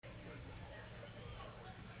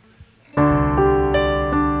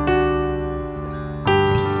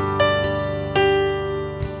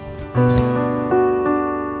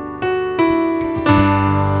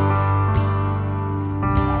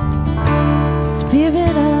Spirit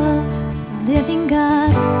of the living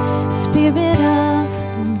God, Spirit of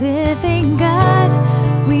the living God,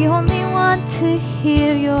 we only want to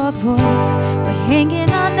hear your voice. We're hanging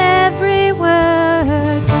on every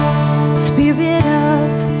word. Spirit of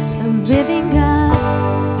the living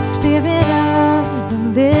God, Spirit of the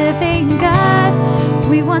living God,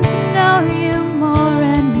 we want to know you more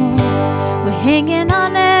and more. We're hanging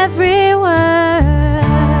on every word.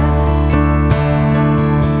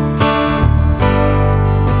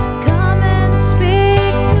 Come and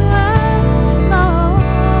speak to us, Lord.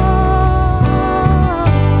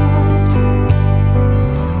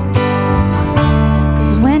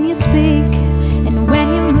 'Cause when you speak and when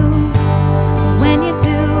you move, when you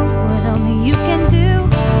do what only you can do,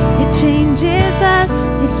 it changes us,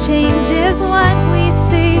 it changes what we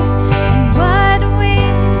see and what we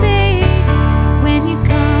see. When you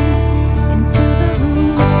come into the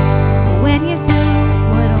room, when you do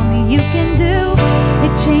what only you can do,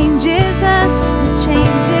 it changes us, it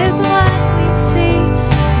changes what we see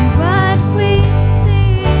and what we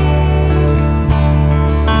see.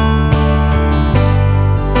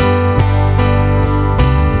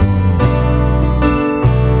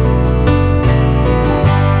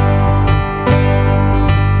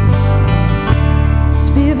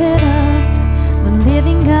 Spirit of the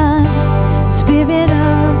living God, Spirit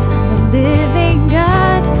of the living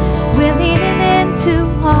God, we're leaning into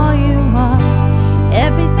all you are.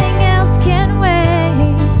 Everything else can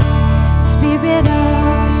wait. Spirit of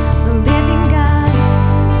the living God,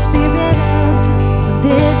 Spirit of the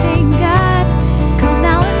living God, come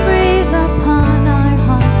now and breathe upon our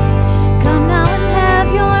hearts. Come now and have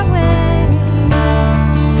your way.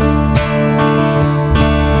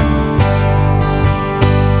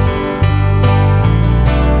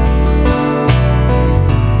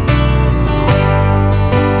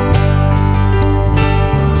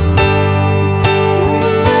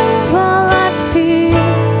 All our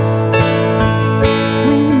fears.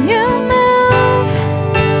 When you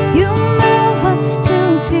move us to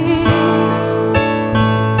tears.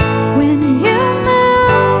 When you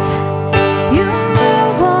move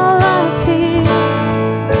all our fears.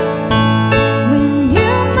 When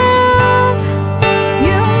you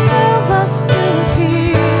move us to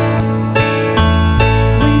tears.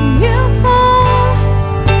 When you fall,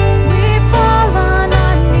 we fall on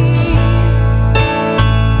our knees.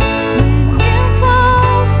 When you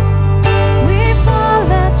fall, we fall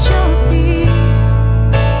at your feet.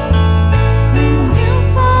 When you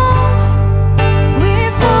fall, we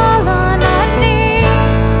fall on our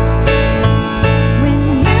knees. When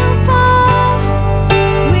you fall,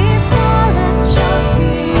 we fall at your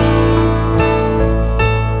feet.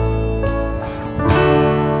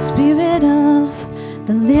 Spirit of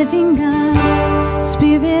the living God,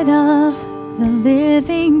 Spirit of the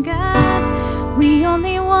living God, we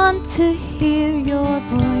only want to hear your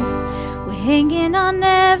voice. We're hanging on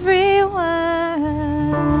every word.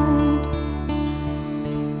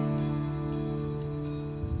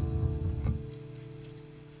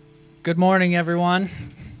 Good morning, everyone.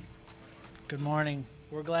 Good morning.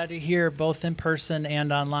 We're glad to hear both in person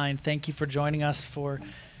and online. Thank you for joining us for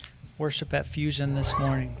worship at Fusion this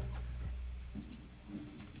morning.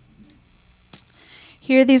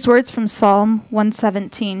 Hear these words from Psalm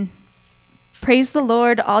 117. Praise the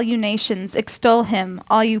Lord, all you nations. Extol him,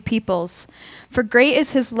 all you peoples. For great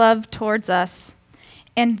is his love towards us,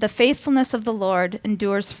 and the faithfulness of the Lord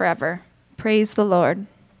endures forever. Praise the Lord.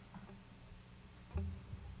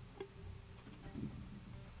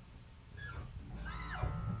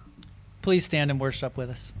 Please stand and worship with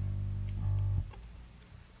us.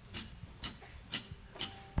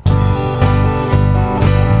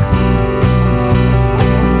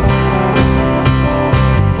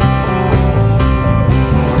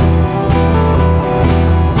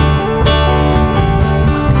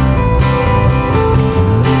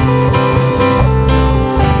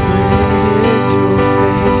 Great is your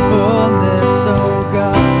faithfulness, O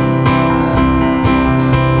God.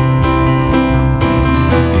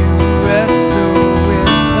 You wrestle with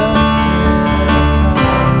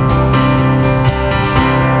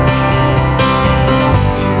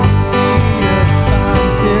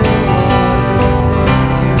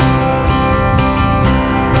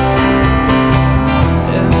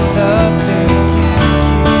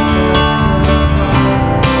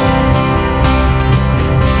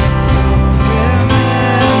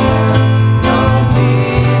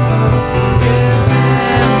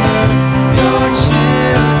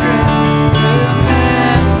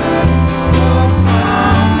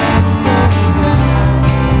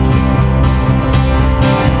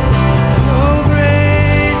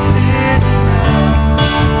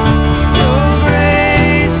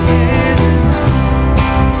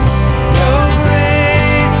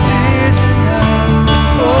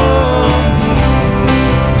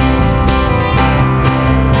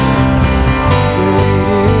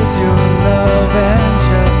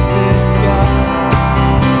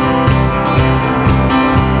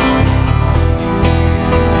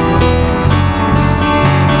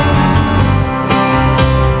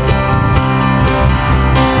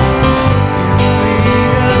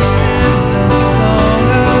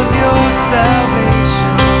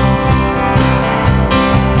salvation.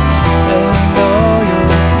 And all your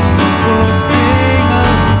people sing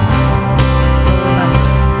along.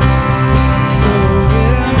 So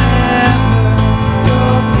remember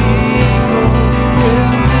your people,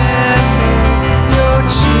 remember your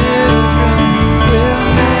children,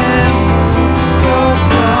 remember your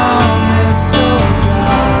promise, oh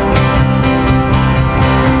God.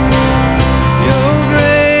 Your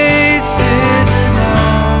grace is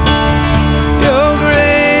enough. Your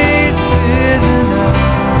grace is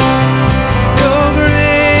enough. Your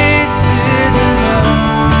grace is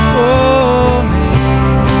enough for me.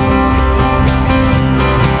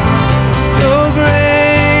 Your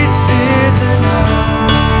grace is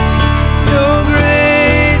enough. Your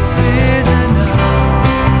grace is enough.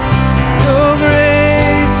 Your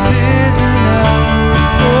grace is enough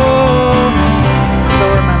for me.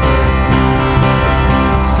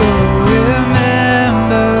 So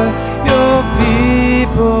remember your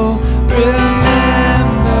people,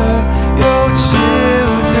 remember your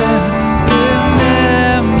children,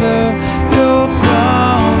 remember your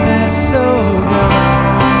promise, oh God.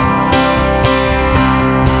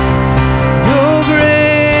 Your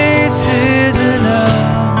grace is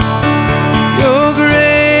enough. Your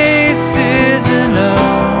grace is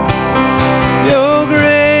enough. Your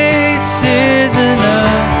grace is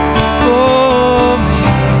enough for me.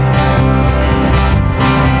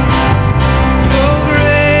 Your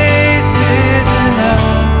grace is enough.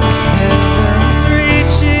 Heaven's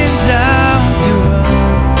reaching down to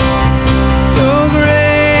us. Your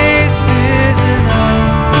grace is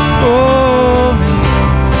enough for me.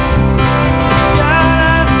 God,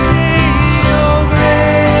 I see your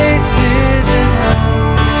grace is enough.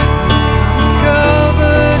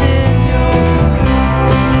 Covered in your blood.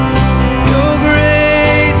 Your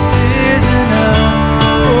grace is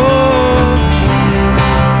enough for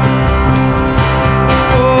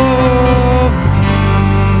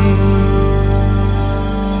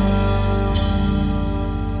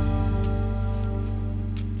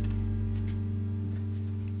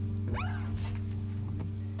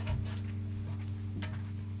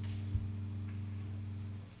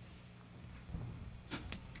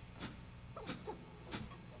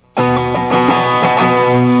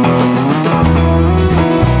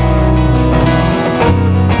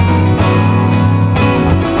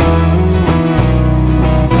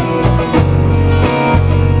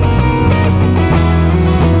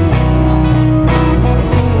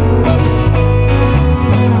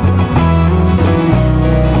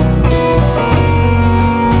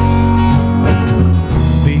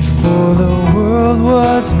Before the world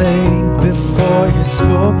was made, before you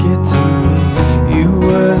spoke it to me, you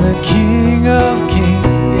were the King of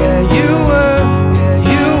Kings. Yeah, you were,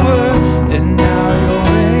 and now you're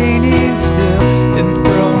reigning still,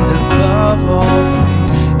 enthroned above all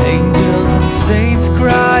things. Angels and saints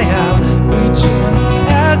cry out, we join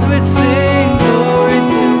as we sing, glory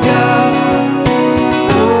to God,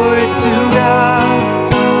 glory to God,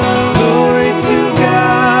 glory to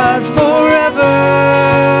God forever.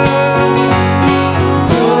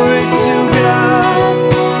 Glory to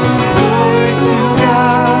God, glory to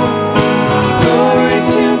God, glory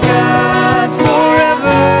to God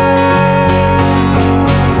forever.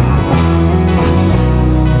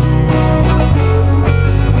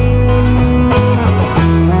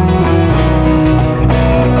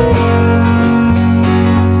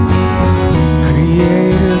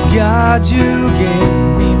 Creator God, you gave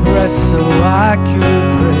me breath so I could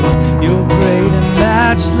praise your great and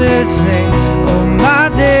matchless name. Oh my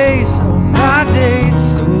days,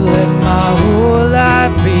 so let my whole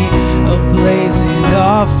life be a blazing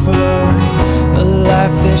offering, a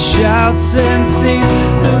life that shouts and sings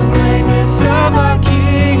the greatness of our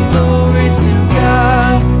King. Glory to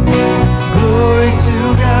God, glory to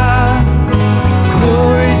God,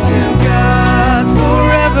 glory to God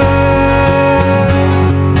forever.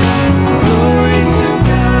 Glory to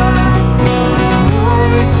God,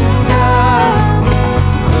 glory to God,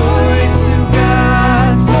 glory to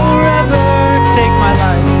God forever. Take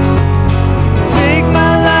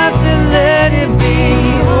my life and let it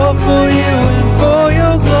be all for you and for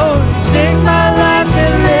your glory. Take my life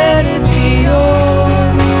and let it be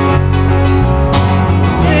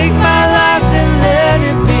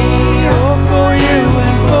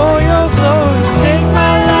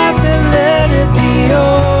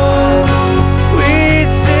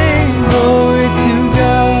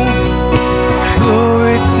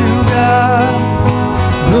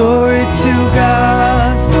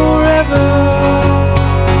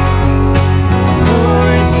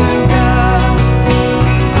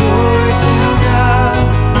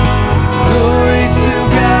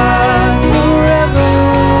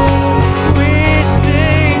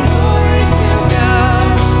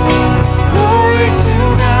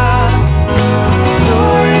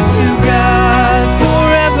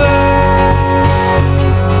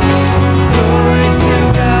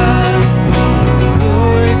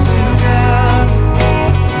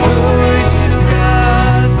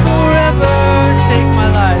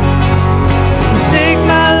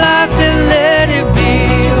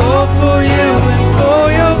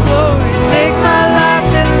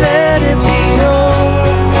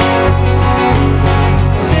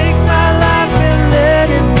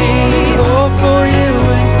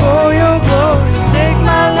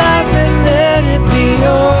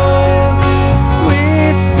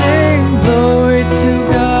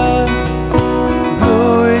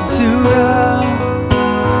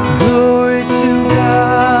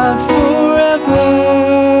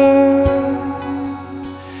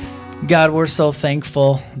God, we're so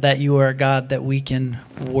thankful that you are a God that we can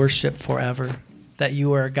worship forever, that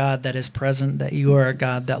you are a God that is present, that you are a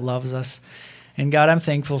God that loves us. And God, I'm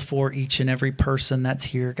thankful for each and every person that's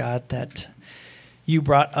here, God, that you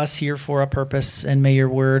brought us here for a purpose, and may your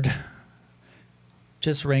word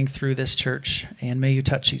just ring through this church, and may you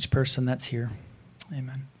touch each person that's here.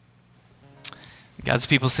 Amen. God's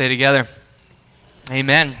people say together,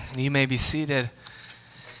 amen. You may be seated.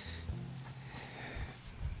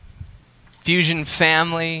 Fusion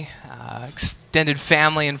family, extended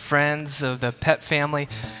family and friends of the Pet family.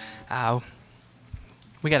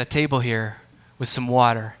 We got a table here with some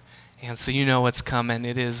water, and so you know what's coming.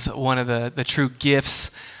 It is one of the true gifts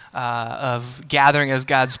of gathering as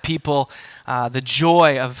God's people, the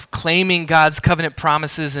joy of claiming God's covenant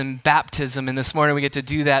promises in baptism. And this morning we get to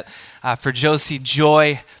do that for Josie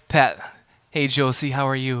Joy Pet. Hey Josie, how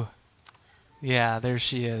are you? Yeah, there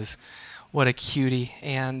she is. What a cutie.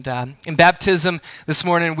 And in baptism this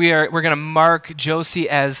morning, we're going to mark Josie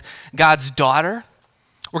as God's daughter.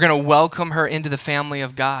 We're going to welcome her into the family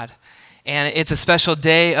of God. And it's a special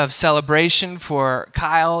day of celebration for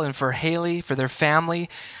Kyle and for Haley, for their family,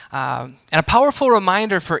 and a powerful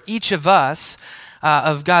reminder for each of us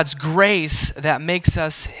of God's grace that makes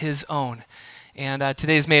us his own. And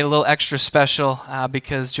today's made a little extra special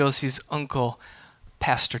because Josie's uncle,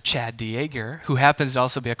 Pastor Chad Dieger, who happens to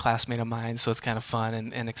also be a classmate of mine, so it's kind of fun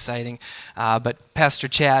and exciting. But Pastor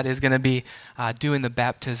Chad is going to be doing the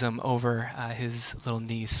baptism over his little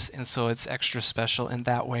niece, and so it's extra special in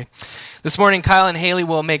that way. This morning, Kyle and Haley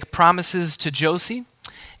will make promises to Josie,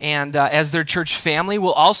 and as their church family,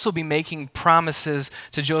 we'll also be making promises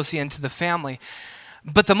to Josie and to the family.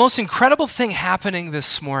 But the most incredible thing happening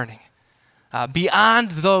this morning, beyond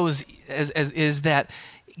those, is that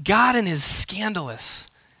God in his scandalous,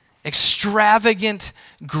 extravagant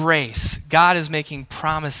grace, God is making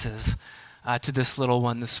promises to this little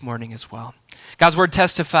one this morning as well. God's word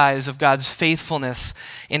testifies of God's faithfulness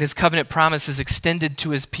and his covenant promises extended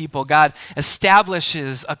to his people. God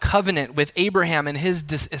establishes a covenant with Abraham and his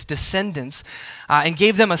descendants and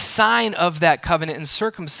gave them a sign of that covenant in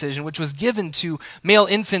circumcision, which was given to male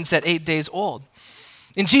infants at 8 days old.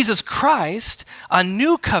 In Jesus Christ, a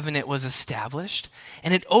new covenant was established,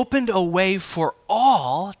 and it opened a way for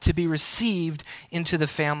all to be received into the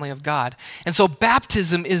family of God. And so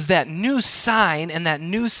baptism is that new sign and that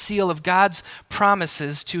new seal of God's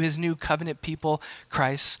promises to his new covenant people,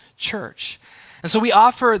 Christ's church. And so we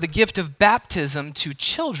offer the gift of baptism to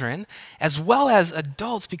children as well as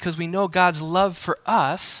adults because we know God's love for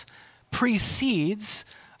us precedes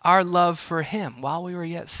our love for him. While we were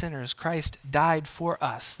yet sinners, Christ died for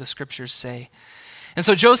us, the scriptures say. And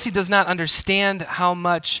so Josie does not understand how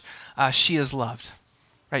much she is loved,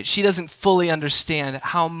 right? She doesn't fully understand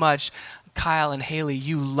how much Kyle and Haley,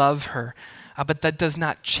 you love her. But that does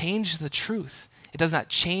not change the truth. It does not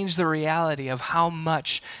change the reality of how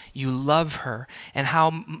much you love her and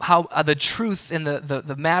how the truth and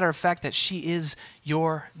the matter of fact that she is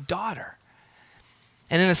your daughter.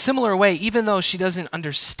 And in a similar way, even though she doesn't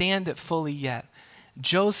understand it fully yet,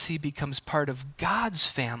 Josie becomes part of God's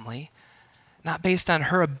family, not based on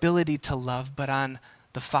her ability to love, but on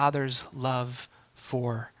the Father's love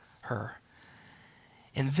for her.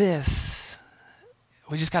 And this,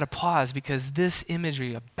 we just got to pause because this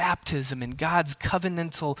imagery of baptism and God's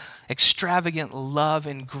covenantal, extravagant love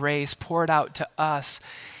and grace poured out to us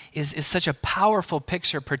is such a powerful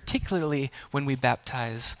picture, particularly when we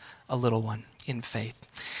baptize a little one in faith.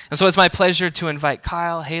 And so it's my pleasure to invite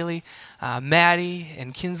Kyle, Haley, Maddie,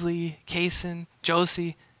 and Kinsley, Kaysen,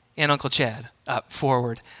 Josie, and Uncle Chad up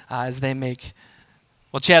forward as they make,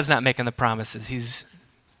 well, Chad's not making the promises. He's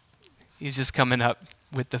just coming up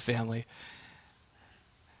with the family.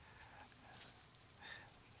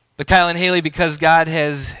 But Kyle and Haley, because God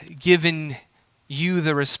has given you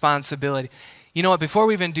the responsibility. You know what, before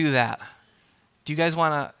we even do that, do you guys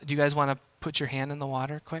want to put your hand in the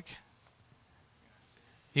water quick?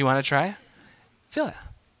 You want to try? Feel it.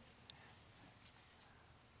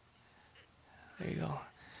 There you go.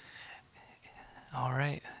 All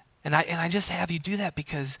right. And I just have you do that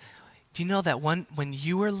because do you know that when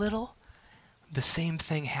you were little, the same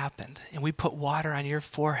thing happened. And we put water on your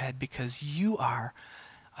forehead because you are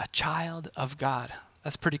a child of God.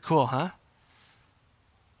 That's pretty cool, huh?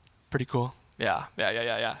 Pretty cool. Yeah,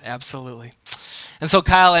 absolutely. And so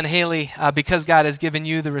Kyle and Haley, because God has given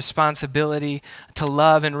you the responsibility to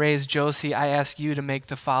love and raise Josie, I ask you to make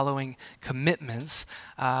the following commitments.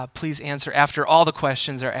 Please answer after all the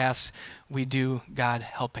questions are asked. We do, God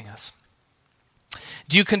helping us.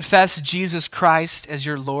 Do you confess Jesus Christ as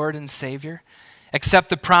your Lord and Savior? Accept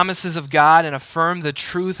the promises of God and affirm the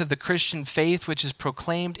truth of the Christian faith which is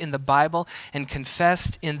proclaimed in the Bible and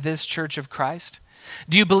confessed in this church of Christ?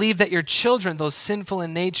 Do you believe that your children, though sinful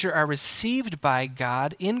in nature, are received by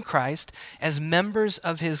God in Christ as members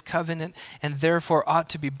of his covenant and therefore ought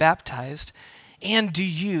to be baptized? And do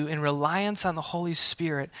you, in reliance on the Holy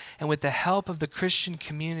Spirit and with the help of the Christian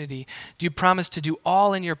community, do you promise to do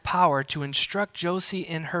all in your power to instruct Josie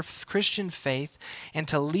in her Christian faith and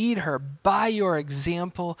to lead her by your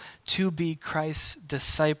example to be Christ's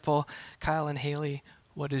disciple? Kyle and Haley,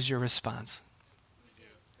 what is your response?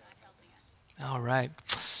 All right.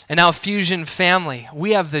 And now, Fusion family,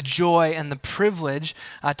 we have the joy and the privilege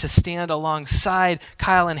to stand alongside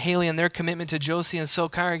Kyle and Haley in their commitment to Josie. And so,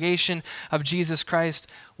 congregation of Jesus Christ,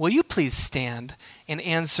 will you please stand and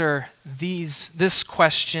answer this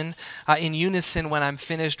question in unison when I'm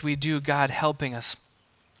finished? We do, God helping us.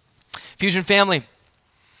 Fusion family,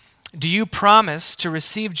 do you promise to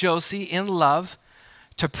receive Josie in love,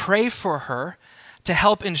 to pray for her, to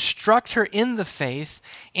help instruct her in the faith,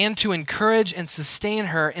 and to encourage and sustain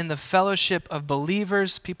her in the fellowship of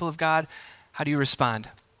believers, people of God? How do you respond?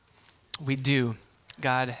 We do.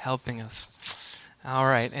 God helping us. All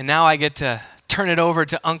right, and now I get to turn it over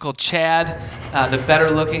to Uncle Chad, the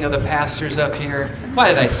better looking of the pastors up here. Why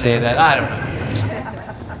did I say that? I don't know.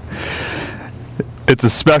 It's a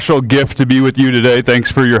special gift to be with you today. Thanks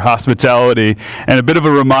for your hospitality and a bit of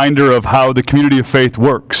a reminder of how the community of faith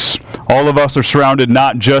works. All of us are surrounded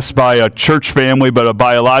not just by a church family, but a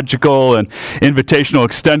biological and invitational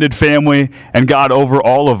extended family, and God over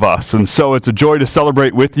all of us. And so it's a joy to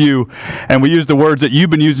celebrate with you. And we use the words that you've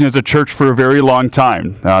been using as a church for a very long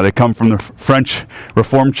time. They come from the French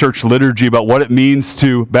Reformed Church liturgy about what it means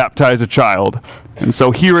to baptize a child. And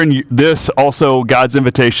so hearing this, also God's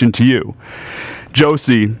invitation to you.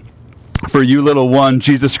 Josie, for you little one,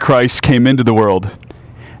 Jesus Christ came into the world,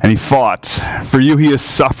 and he fought. For you he has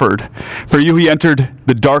suffered. For you he entered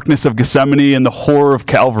the darkness of Gethsemane and the horror of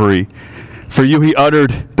Calvary. For you he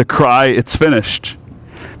uttered the cry, "It's finished."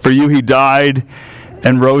 For you he died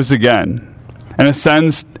and rose again, and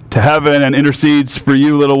ascends to heaven and intercedes for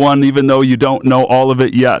you, little one, even though you don't know all of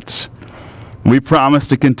it yet. We promise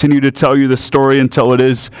to continue to tell you the story until it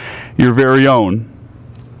is your very own.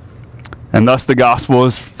 And thus the gospel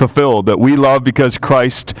is fulfilled, that we love because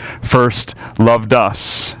Christ first loved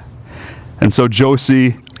us. And so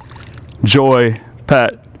Josie, Joy,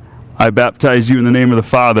 Pet, I baptize you in the name of the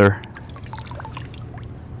Father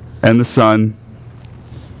and the Son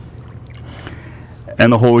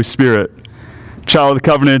and the Holy Spirit. Child of the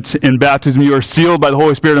covenant, in baptism you are sealed by the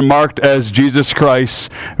Holy Spirit and marked as Jesus Christ's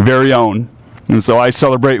very own. And so I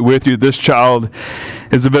celebrate with you. This child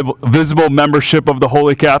is a visible membership of the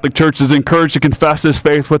Holy Catholic Church, is encouraged to confess his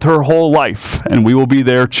faith with her whole life, and we will be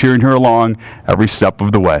there cheering her along every step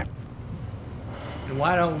of the way. And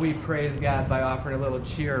why don't we praise God by offering a little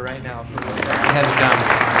cheer right now for what God has done.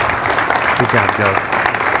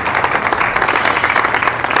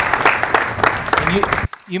 And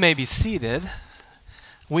you may be seated.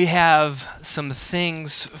 We have some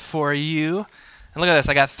things for you. And look at this.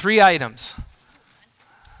 I got 3 items.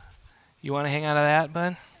 You want to hang out of that,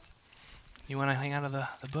 bud? You want to hang out of the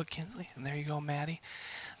book, Kinsley? And there you go, Maddie.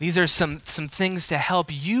 These are some things to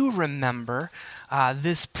help you remember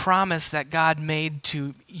this promise that God made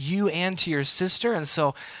to you and to your sister. And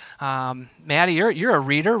so, Maddie, you're a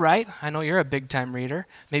reader, right? I know you're a big-time reader.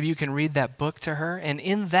 Maybe you can read that book to her. And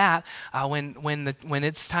in that, when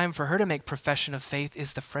it's time for her to make profession of faith,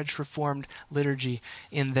 is the French Reformed liturgy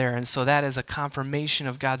in there. And so that is a confirmation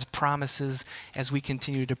of God's promises as we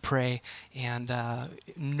continue to pray and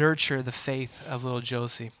nurture the faith of little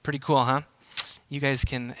Josie. Pretty cool, huh? You guys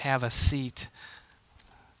can have a seat.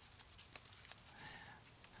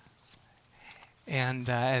 And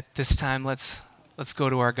at this time, let's go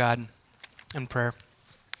to our God in prayer.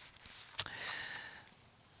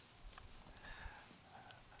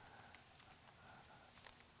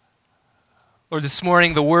 Lord, this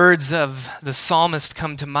morning the words of the psalmist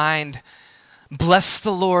come to mind. Bless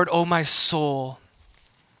the Lord, O my soul.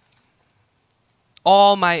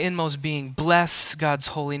 All my inmost being, bless God's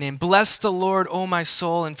holy name. Bless the Lord, O my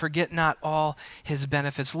soul, and forget not all his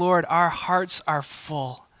benefits. Lord, our hearts are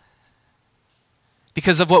full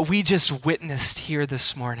because of what we just witnessed here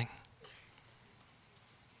this morning.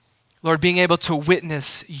 Lord, being able to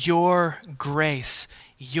witness your grace,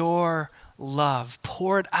 your love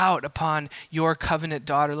poured out upon your covenant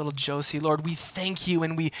daughter, little Josie. Lord, we thank you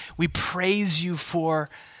and we praise you for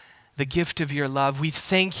the gift of your love. We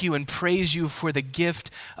thank you and praise you for the gift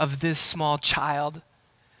of this small child,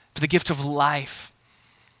 for the gift of life.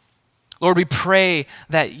 Lord, we pray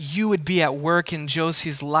that you would be at work in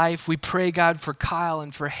Josie's life. We pray, God, for Kyle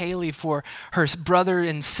and for Haley, for her brother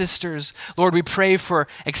and sisters. Lord, we pray for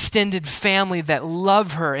extended family that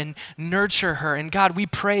love her and nurture her. And God, we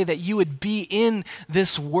pray that you would be in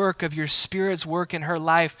this work of your Spirit's work in her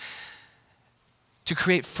life to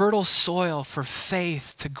create fertile soil for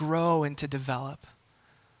faith to grow and to develop.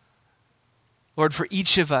 Lord, for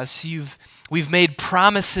each of us, we've made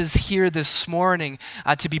promises here this morning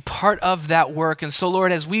to be part of that work. And so,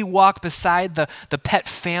 Lord, as we walk beside the pet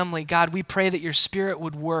family, God, we pray that your Spirit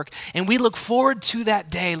would work. And we look forward to that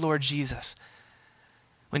day, Lord Jesus,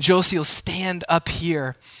 when Josie will stand up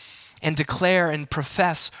here and declare and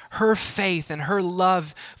profess her faith and her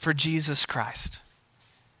love for Jesus Christ.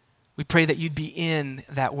 We pray that you'd be in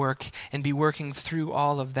that work and be working through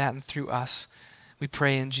all of that and through us. We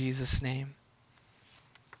pray in Jesus' name.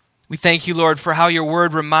 We thank you, Lord, for how your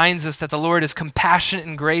word reminds us that the Lord is compassionate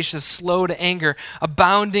and gracious, slow to anger,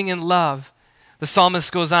 abounding in love. The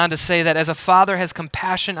psalmist goes on to say that as a father has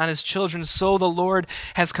compassion on his children, so the Lord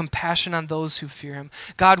has compassion on those who fear him.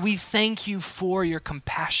 God, we thank you for your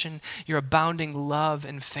compassion, your abounding love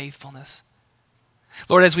and faithfulness.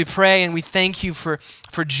 Lord, as we pray and we thank you for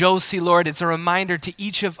Josie, Lord, it's a reminder to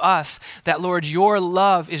each of us that, Lord, your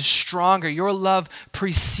love is stronger. Your love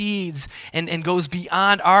precedes and goes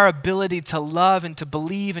beyond our ability to love and to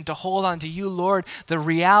believe and to hold on to you, Lord. The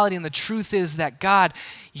reality and the truth is that, God,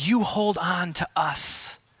 you hold on to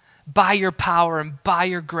us by your power and by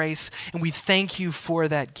your grace, and we thank you for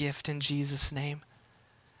that gift in Jesus' name.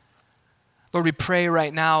 Lord, we pray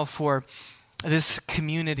right now for this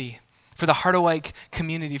community, for the Harderwyk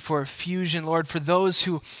community, for Fusion, Lord, for those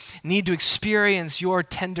who need to experience your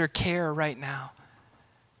tender care right now.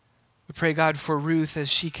 We pray, God, for Ruth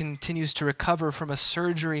as she continues to recover from a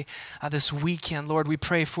surgery this weekend. Lord, we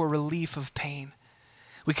pray for relief of pain.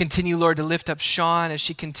 We continue, Lord, to lift up Sean as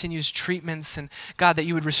she continues treatments, and God, that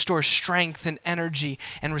you would restore strength and energy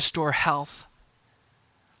and restore health.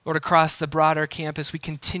 Lord, across the broader campus, we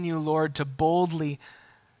continue, Lord, to boldly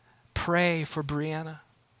pray for Brianna.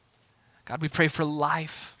 God, we pray for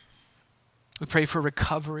life. We pray for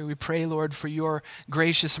recovery. We pray, Lord, for your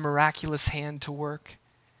gracious, miraculous hand to work.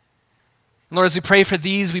 And Lord, as we pray for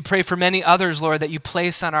these, we pray for many others, Lord, that you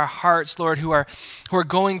place on our hearts, Lord, who are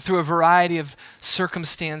going through a variety of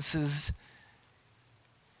circumstances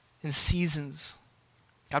and seasons.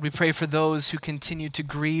 God, we pray for those who continue to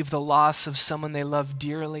grieve the loss of someone they love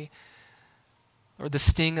dearly. Or the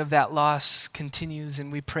sting of that loss continues,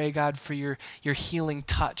 and we pray, God, for your healing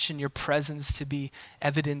touch and your presence to be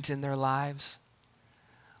evident in their lives.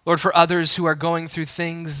 Lord, for others who are going through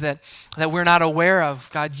things that we're not aware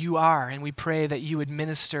of, God, you are, and we pray that you would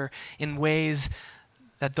minister in ways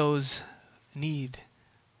that those need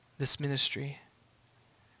this ministry.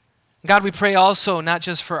 God, we pray also not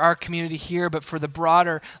just for our community here, but for the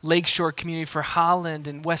broader Lakeshore community, for Holland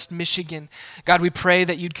and West Michigan. God, we pray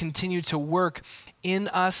that you'd continue to work in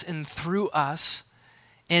us and through us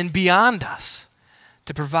and beyond us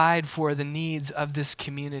to provide for the needs of this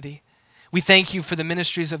community. We thank you for the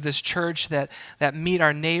ministries of this church that meet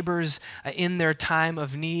our neighbors in their time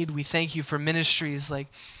of need. We thank you for ministries like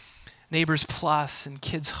Neighbors Plus and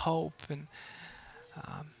Kids Hope and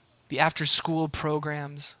the after-school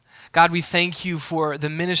programs. God, we thank you for the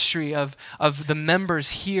ministry of the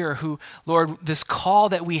members here who, Lord, this call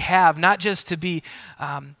that we have, not just to be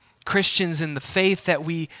Christians in the faith that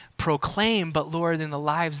we proclaim, but, Lord, in the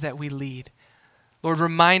lives that we lead. Lord,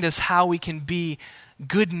 remind us how we can be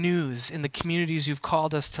good news in the communities you've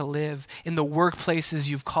called us to live, in the workplaces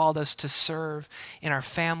you've called us to serve, in our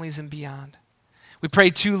families and beyond. We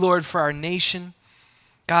pray too, Lord, for our nation.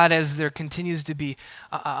 God, as there continues to be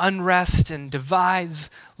unrest and divides,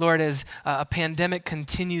 Lord, as a pandemic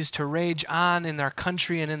continues to rage on in our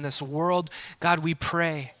country and in this world, God, we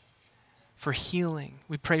pray for healing.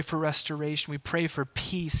 We pray for restoration. We pray for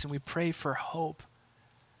peace, and we pray for hope.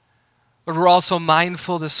 Lord, we're also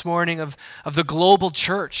mindful this morning of the global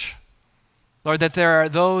church. Lord, that there are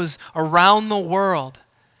those around the world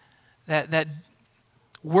that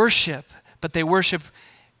worship, but they worship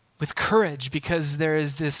with courage because there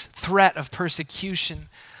is this threat of persecution.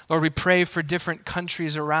 Lord, we pray for different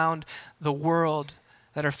countries around the world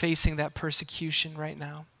that are facing that persecution right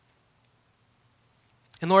now.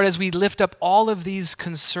 And Lord, as we lift up all of these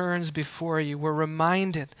concerns before you, we're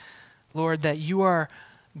reminded, Lord, that you are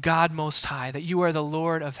God Most High, that you are the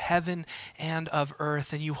Lord of heaven and of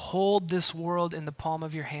earth, and you hold this world in the palm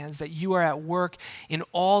of your hands, that you are at work in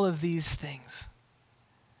all of these things.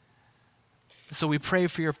 So we pray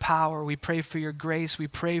for your power, we pray for your grace, we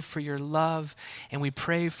pray for your love, and we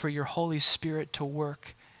pray for your Holy Spirit to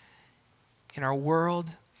work in our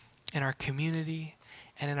world, in our community,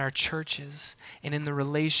 and in our churches, and in the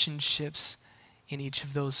relationships in each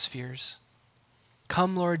of those spheres.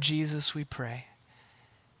 Come, Lord Jesus, we pray.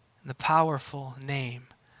 In the powerful name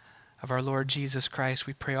of our Lord Jesus Christ,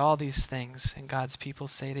 we pray all these things, and God's people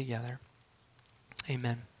say together,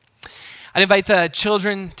 amen. I'd invite the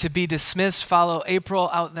children to be dismissed. Follow April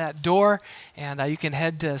out that door, and you can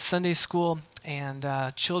head to Sunday school and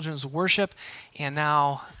children's worship. And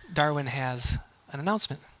now Darwin has an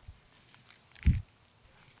announcement.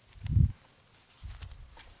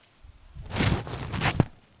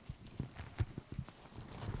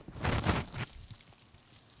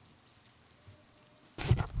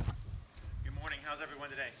 Good morning. How's everyone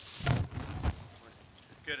today?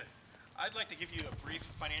 Good. I'd like to give you a brief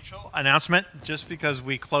financial announcement just because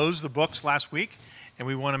we closed the books last week and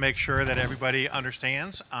we want to make sure that everybody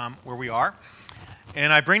understands where we are.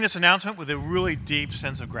 And I bring this announcement with a really deep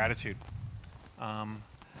sense of gratitude.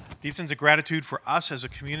 Deep sense of gratitude for us as a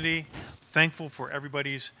community, thankful for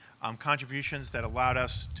everybody's contributions that allowed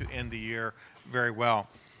us to end the year very well.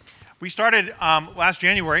 We started last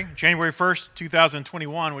January 1st,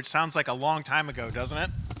 2021, which sounds like a long time ago, doesn't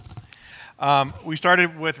it? We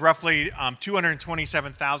started with roughly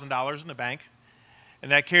 $227,000 in the bank,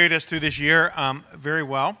 and that carried us through this year very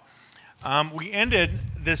well. We ended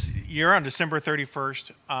this year on December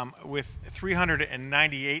 31st with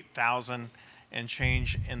 $398,000 and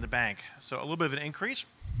change in the bank. So a little bit of an increase,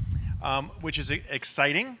 which is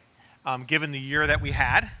exciting given the year that we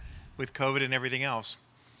had with COVID and everything else.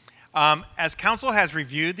 As council has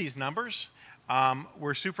reviewed these numbers,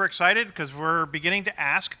 we're super excited because we're beginning to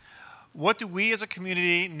ask, what do we as a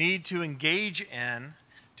community need to engage in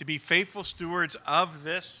to be faithful stewards of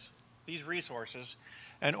these resources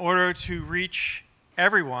in order to reach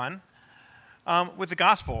everyone with the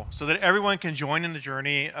gospel so that everyone can join in the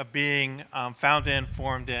journey of being found in,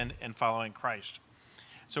 formed in, and following Christ.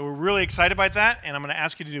 So we're really excited about that, and I'm going to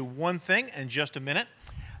ask you to do one thing in just a minute.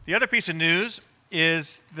 The other piece of news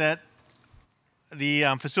is that the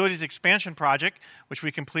facilities expansion project, which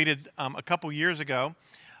we completed a couple years ago,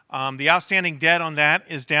 the outstanding debt on that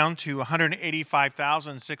is down to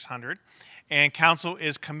 $185,600, and council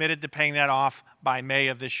is committed to paying that off by May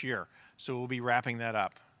of this year. So we'll be wrapping that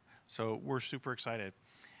up. So we're super excited.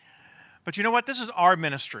 But you know what? This is our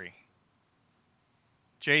ministry.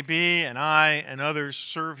 JB and I and others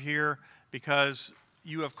serve here because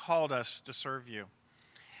you have called us to serve you.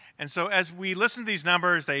 And so as we listen to these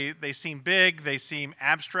numbers, they seem big, they seem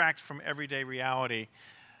abstract from everyday reality.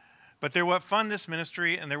 But they're what fund this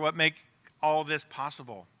ministry, and they're what make all this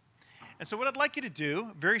possible. And so what I'd like you to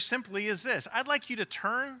do, very simply, is this. I'd like you to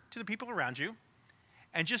turn to the people around you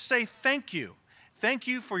and just say thank you. Thank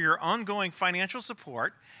you for your ongoing financial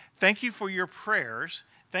support. Thank you for your prayers.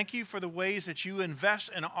 Thank you for the ways that you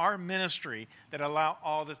invest in our ministry that allow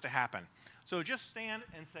all this to happen. So just stand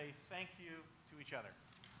and say thank you to each other.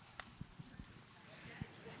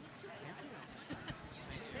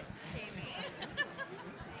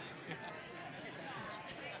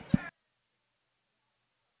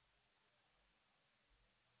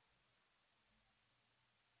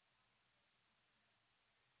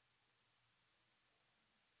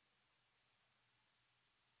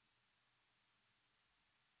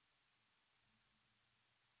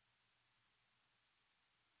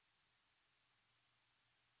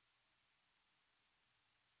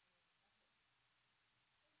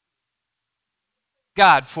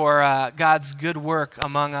 God for God's good work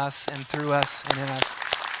among us and through us and in us.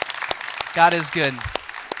 God is good.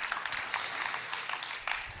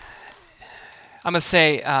 I'm going to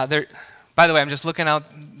say, by the way, I'm just looking out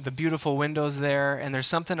the beautiful windows there, and there's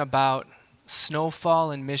something about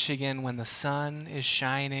snowfall in Michigan when the sun is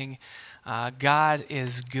shining. God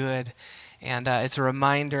is good, and it's a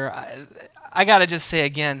reminder. I got to just say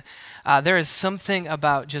again, there is something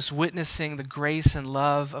about just witnessing the grace and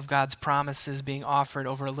love of God's promises being offered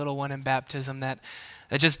over a little one in baptism that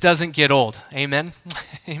just doesn't get old. Amen?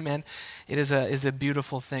 Amen. It is a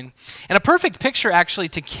beautiful thing. And a perfect picture, actually,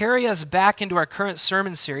 to carry us back into our current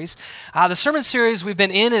sermon series. The sermon series we've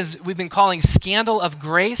been calling Scandal of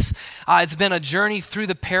Grace. It's been a journey through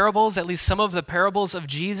the parables, at least some of the parables of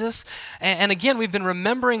Jesus. And again, we've been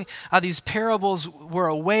remembering these parables were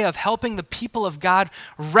a way of helping the people of God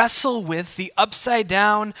wrestle with the upside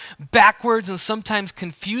down, backwards, and sometimes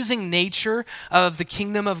confusing nature of the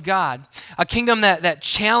kingdom of God. A kingdom that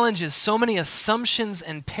challenges so many assumptions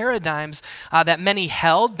and paradigms that many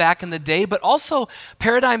held back in the day, but also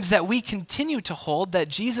paradigms that we continue to hold that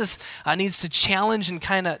Jesus needs to challenge and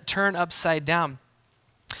kind of turn upside down.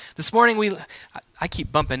 This morning, I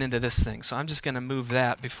keep bumping into this thing, so I'm just going to move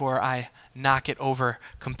that before I knock it over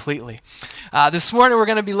completely. This morning we're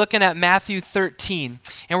going to be looking at Matthew 13,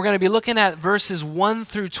 and we're going to be looking at verses 1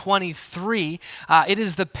 through 23. It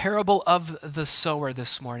is the parable of the sower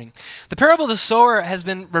this morning. The parable of the sower has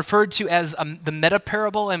been referred to as the meta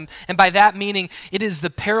parable, and by that meaning it is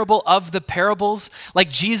the parable of the parables,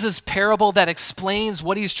 like Jesus' parable that explains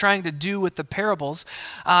what he's trying to do with the parables.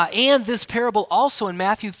 And this parable also in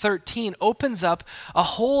Matthew 13 opens up a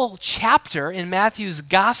whole chapter in Matthew's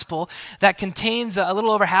gospel that contains a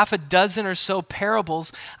little over half a dozen or so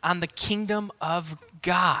parables on the kingdom of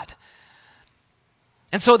God.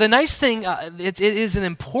 And so the nice thing, it is an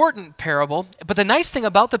important parable, but the nice thing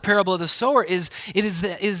about the parable of the sower is it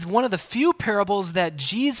is one of the few parables that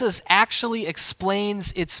Jesus actually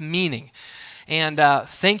explains its meaning. And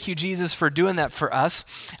thank you, Jesus, for doing that for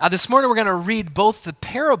us. This morning we're going to read both the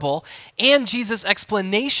parable and Jesus'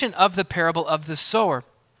 explanation of the parable of the sower.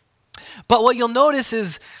 But what you'll notice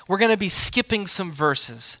is we're going to be skipping some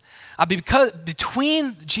verses. Because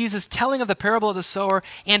between Jesus' telling of the parable of the sower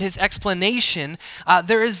and his explanation,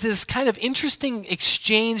 there is this kind of interesting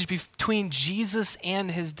exchange between Jesus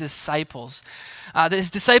and his disciples. His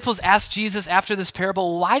disciples asked Jesus after this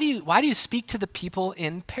parable, why do you speak to the people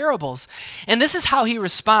in parables? And this is how he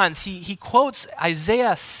responds. He quotes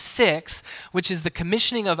Isaiah 6, which is the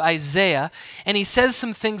commissioning of Isaiah, and he says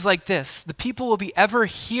some things like this: the people will be ever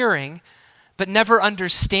hearing, but never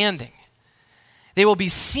understanding. They will be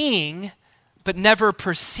seeing, but never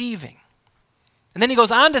perceiving. And then he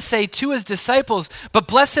goes on to say to his disciples, but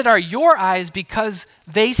blessed are your eyes because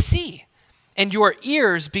they see, and your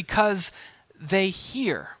ears because they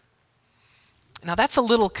hear. Now that's a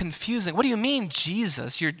little confusing. What do you mean,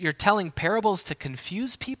 Jesus? You're telling parables to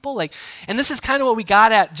confuse people? And this is kind of what we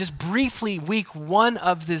got at just briefly week 1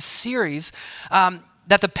 of this series.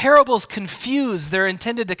 That the parables confuse, they're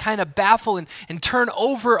intended to kind of baffle and turn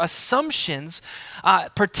over assumptions,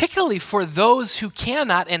 particularly for those who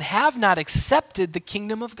cannot and have not accepted the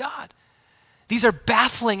kingdom of God. These are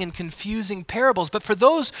baffling and confusing parables, but for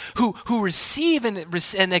those who receive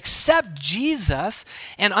and accept Jesus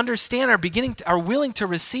and understand, are willing to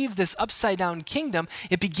receive this upside down kingdom,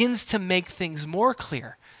 it begins to make things more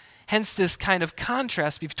clear. Hence this kind of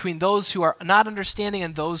contrast between those who are not understanding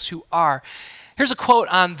and those who are. Here's a quote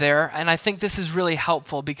on there, and I think this is really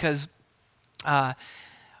helpful because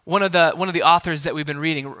one of the authors that we've been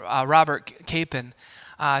reading, Robert Capon,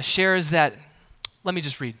 shares that. Let me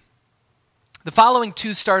just read. The following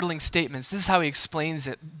 2 startling statements, this is how he explains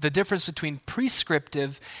it, the difference between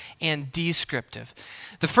prescriptive and descriptive.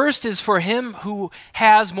 The first is, for him who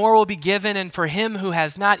has, more will be given, and for him who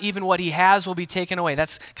has not, even what he has will be taken away.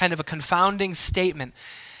 That's kind of a confounding statement.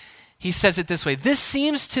 He says it this way: this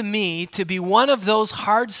seems to me to be one of those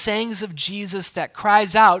hard sayings of Jesus that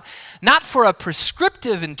cries out, not for a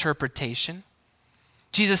prescriptive interpretation,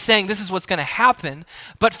 Jesus saying this is what's going to happen,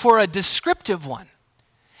 but for a descriptive one.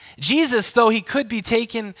 Jesus, though he could be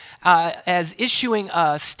taken as issuing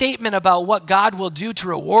a statement about what God will do to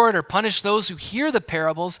reward or punish those who hear the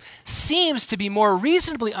parables, seems to be more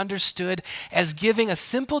reasonably understood as giving a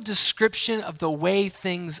simple description of the way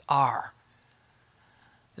things are.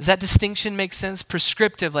 Does that distinction make sense?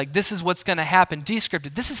 Prescriptive, like this is what's going to happen.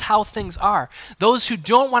 Descriptive, this is how things are. Those who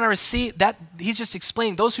don't want to receive that, he's just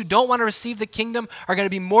explaining, those who don't want to receive the kingdom are going to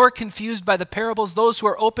be more confused by the parables. Those who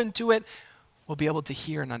are open to it will be able to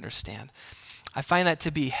hear and understand. I find that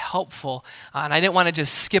to be helpful, and I didn't want to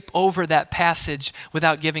just skip over that passage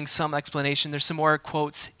without giving some explanation. There's some more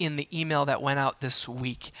quotes in the email that went out this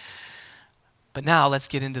week. But now let's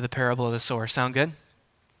get into the parable of the sower. Sound good?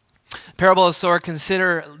 Parable of the sower,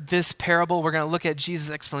 consider this parable. We're going to look at Jesus'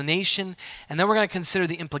 explanation, and then we're going to consider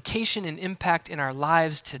the implication and impact in our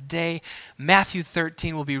lives today. Matthew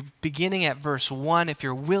 13 will be beginning at verse 1. If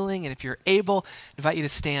you're willing and if you're able, I invite you to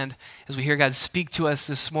stand as we hear God speak to us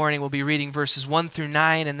this morning. We'll be reading verses 1 through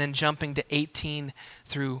 9 and then jumping to 18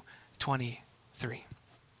 through 23.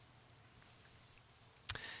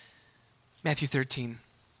 Matthew 13.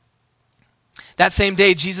 That same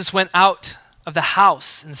day, Jesus went out of the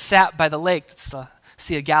house and sat by the lake, that's the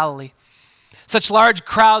Sea of Galilee. Such large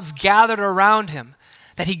crowds gathered around him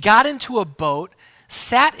that he got into a boat,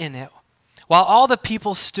 sat in it, while all the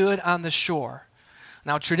people stood on the shore.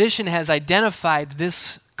 Now, tradition has identified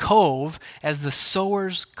this cove as the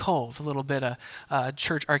Sower's Cove, a little bit of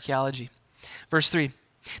church archaeology. Verse 3,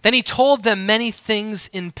 then he told them many things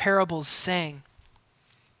in parables, saying,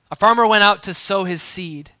 a farmer went out to sow his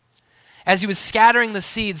seed. As he was scattering the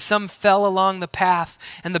seeds, some fell along the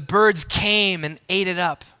path, and the birds came and ate it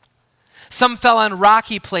up. Some fell on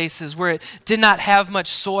rocky places where it did not have much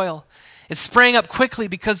soil. It sprang up quickly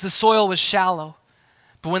because the soil was shallow.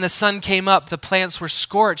 But when the sun came up, the plants were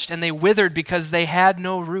scorched and they withered because they had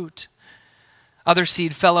no root. Other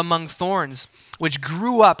seed fell among thorns, which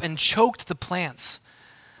grew up and choked the plants.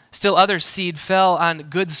 Still other seed fell on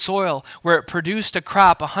good soil, where it produced a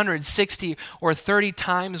crop 160 or 30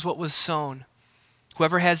 times what was sown.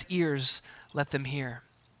 Whoever has ears, let them hear.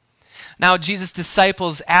 Now Jesus'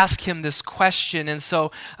 disciples ask him this question, and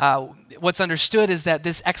so what's understood is that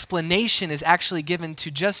this explanation is actually given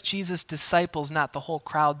to just Jesus' disciples, not the whole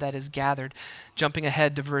crowd that is gathered. Jumping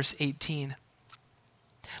ahead to verse 18.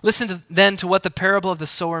 Listen then to what the parable of the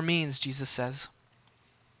sower means, Jesus says.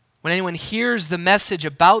 When anyone hears the message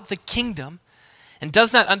about the kingdom and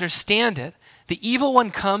does not understand it, the evil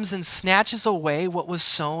one comes and snatches away what was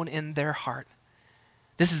sown in their heart.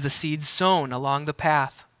 This is the seed sown along the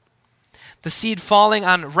path. The seed falling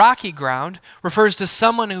on rocky ground refers to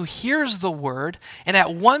someone who hears the word and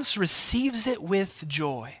at once receives it with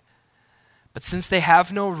joy. But since they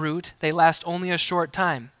have no root, they last only a short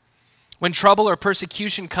time. When trouble or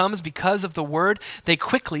persecution comes because of the word, they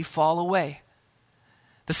quickly fall away.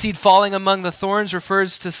 The seed falling among the thorns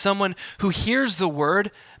refers to someone who hears the word,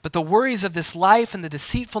 but the worries of this life and the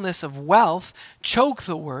deceitfulness of wealth choke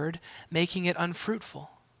the word, making it unfruitful.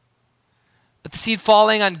 But the seed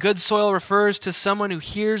falling on good soil refers to someone who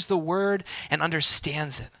hears the word and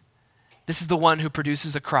understands it. This is the one who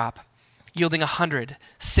produces a crop, yielding 100,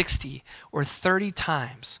 60, or 30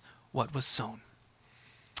 times what was sown.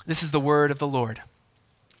 This is the word of the Lord.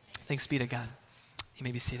 Thanks be to God. You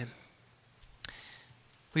may be seated.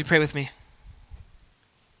 Will you pray with me?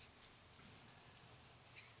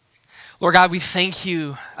 Lord God, we thank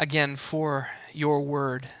you again for your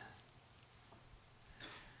word.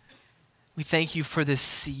 We thank you for this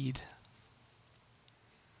seed.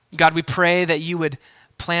 God, we pray that you would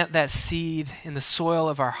plant that seed in the soil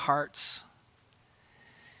of our hearts.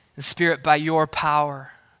 And Spirit, by your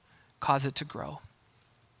power, cause it to grow.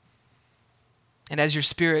 And as your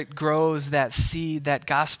Spirit grows that seed, that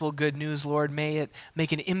gospel good news, Lord, may it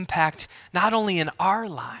make an impact not only in our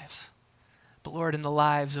lives, but Lord, in the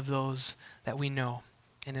lives of those that we know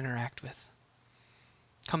and interact with.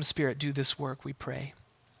 Come, Spirit, do this work, we pray.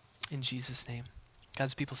 In Jesus' name.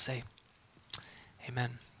 God's people say,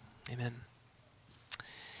 amen. Amen.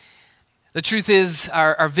 The truth is,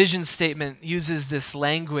 our vision statement uses this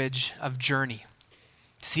language of journey.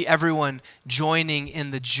 To see everyone joining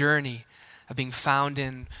in the journey of being found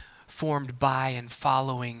in, formed by, and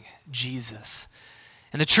following Jesus.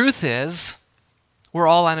 And the truth is, we're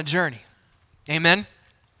all on a journey. Amen?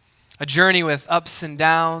 A journey with ups and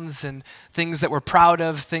downs and things that we're proud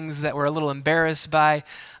of, things that we're a little embarrassed by.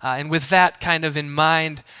 And with that kind of in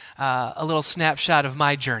mind, a little snapshot of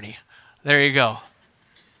my journey. There you go.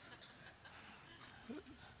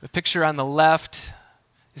 The picture on the left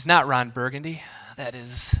is not Ron Burgundy. That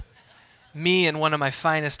is me in one of my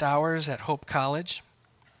finest hours at Hope College.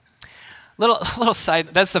 Little side,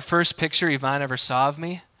 that's the first picture Yvonne ever saw of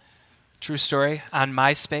me. True story, on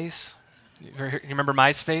MySpace. You remember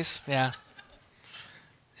MySpace? Yeah.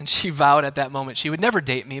 And she vowed at that moment she would never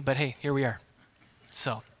date me, but hey, here we are.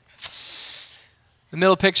 So, the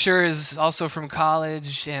middle picture is also from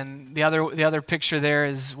college, and the other picture there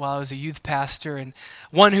is while I was a youth pastor, and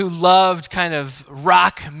one who loved kind of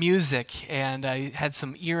rock music, and I had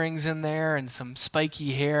some earrings in there and some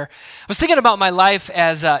spiky hair. I was thinking about my life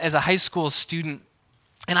as a high school student,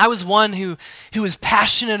 and I was one who was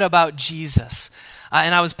passionate about Jesus,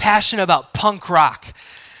 and I was passionate about punk rock.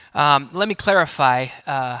 Let me clarify,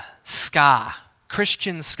 ska,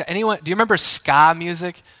 Christian ska. Anyone? Do you remember ska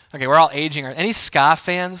music? Okay, we're all aging. Any ska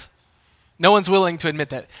fans? No one's willing to admit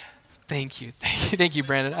that. Thank you,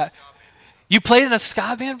 Brandon. You played in a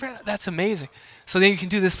ska band, Brandon? That's amazing. So then you can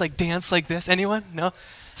do this like dance like this. Anyone? No?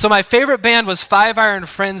 So my favorite band was Five Iron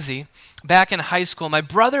Frenzy back in high school. My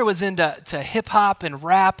brother was into hip hop and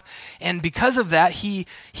rap, and because of that, he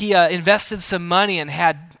invested some money and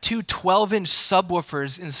had two 12-inch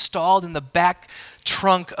subwoofers installed in the back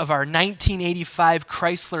trunk of our 1985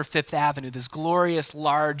 Chrysler Fifth Avenue, this glorious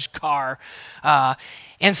large car.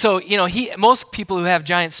 And so, most people who have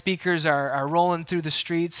giant speakers are rolling through the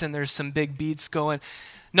streets and there's some big beats going.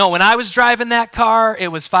 No, when I was driving that car, it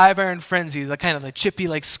was Five Iron Frenzy, the kind of the chippy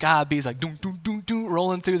like ska beats, like doom doom doom doom,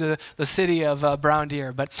 rolling through the city of Brown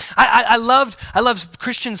Deer. But I loved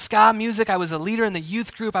Christian ska music. I was a leader in the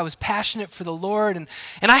youth group. I was passionate for the Lord, and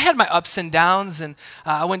I had my ups and downs. And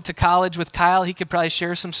I went to college with Kyle. He could probably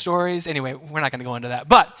share some stories. Anyway, we're not going to go into that.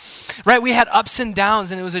 But right, we had ups and downs,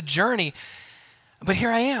 and it was a journey. But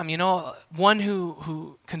here I am, one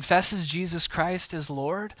who confesses Jesus Christ as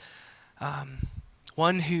Lord.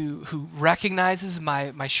 one who recognizes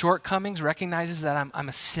my shortcomings, recognizes that I'm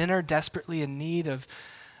a sinner desperately in need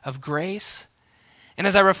of grace. And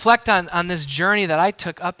as I reflect on this journey that I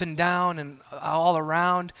took up and down and all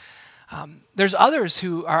around, there's others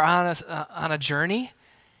who are on a journey,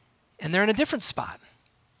 and they're in a different spot.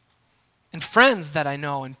 And friends that I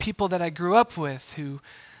know and people that I grew up with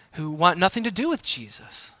who want nothing to do with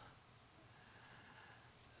Jesus.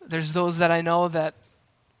 There's those that I know that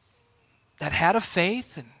had a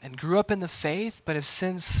faith and grew up in the faith, but have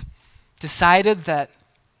since decided that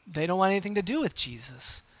they don't want anything to do with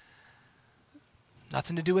Jesus.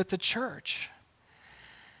 Nothing to do with the church.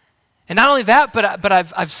 And not only that, but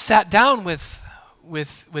I've sat down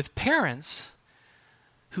with parents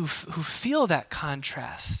who feel that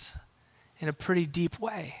contrast in a pretty deep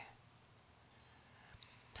way.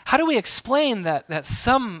 How do we explain that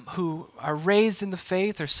some who are raised in the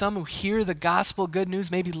faith or some who hear the gospel good news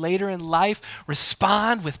maybe later in life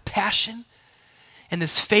respond with passion and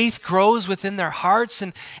this faith grows within their hearts,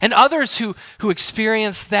 and others who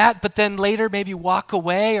experience that but then later maybe walk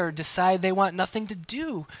away or decide they want nothing to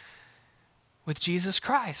do with Jesus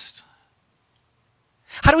Christ?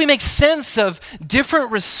 How do we make sense of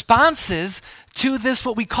different responses to this,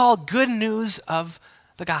 what we call good news of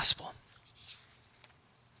the gospel?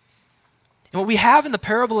 And what we have in the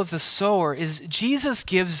parable of the sower is Jesus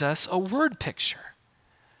gives us a word picture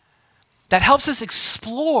that helps us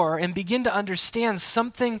explore and begin to understand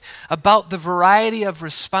something about the variety of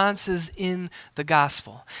responses in the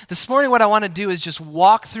gospel. This morning, what I want to do is just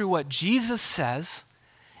walk through what Jesus says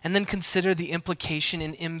and then consider the implication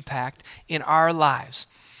and impact in our lives,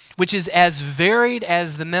 which is as varied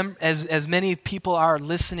as as many people are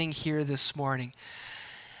listening here this morning.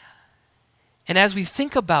 And as we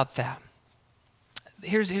think about that,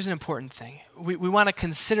 here's an important thing. We want to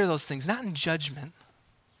consider those things, not in judgment,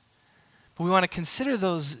 but we want to consider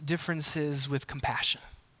those differences with compassion,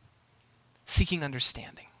 seeking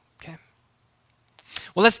understanding. Okay?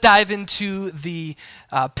 Well, let's dive into the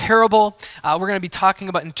parable. We're going to be talking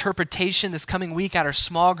about interpretation this coming week at our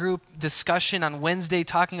small group discussion on Wednesday,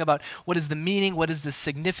 talking about what is the meaning, what is the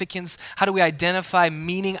significance, how do we identify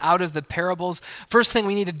meaning out of the parables. First thing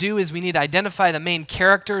we need to do is we need to identify the main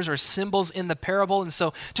characters or symbols in the parable. And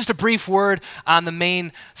so just a brief word on the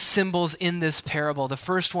main symbols in this parable. The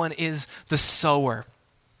first one is the sower.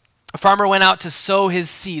 A farmer went out to sow his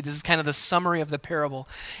seed. This is kind of the summary of the parable.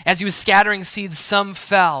 As he was scattering seeds, some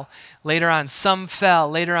fell. Later on, some fell.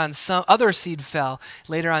 Later on, some other seed fell.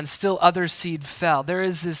 Later on, still other seed fell. There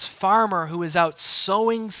is this farmer who is out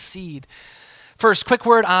sowing seed. First, quick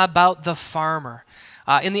word about the farmer.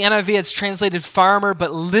 In the NIV, it's translated farmer,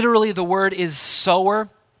 but literally the word is sower.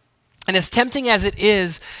 And as tempting as it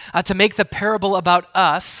is to make the parable about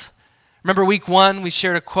us, remember week 1, we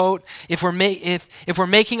shared a quote, if we're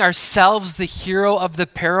making ourselves the hero of the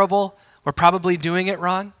parable, we're probably doing it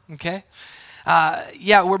wrong, okay?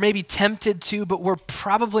 We're maybe tempted to, but we're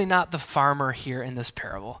probably not the farmer here in this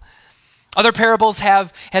parable. Other parables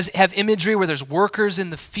have imagery where there's workers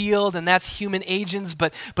in the field, and that's human agents,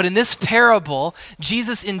 but in this parable,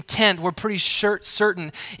 Jesus' intent, we're pretty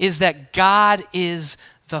certain, is that God is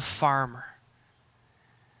the farmer.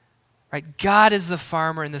 Right? God is the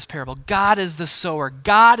farmer in this parable. God is the sower.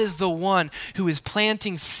 God is the one who is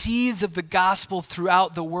planting seeds of the gospel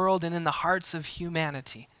throughout the world and in the hearts of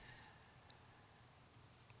humanity.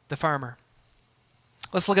 The farmer.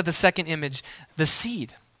 Let's look at the second image, the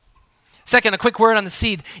seed. Second, a quick word on the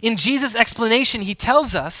seed. In Jesus' explanation, he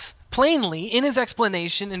tells us plainly in his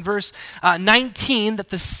explanation in verse 19 that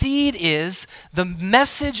the seed is the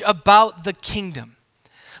message about the kingdom.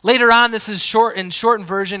 Later on, this is shortened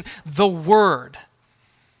version, the word.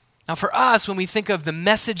 Now for us, when we think of the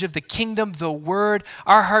message of the kingdom, the word,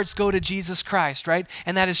 our hearts go to Jesus Christ, right?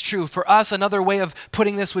 And that is true. For us, another way of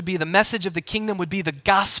putting this would be the message of the kingdom would be the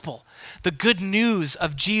gospel, the good news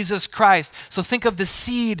of Jesus Christ. So think of the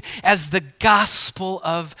seed as the gospel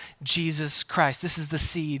of Jesus Christ. This is the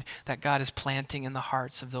seed that God is planting in the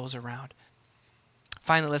hearts of those around.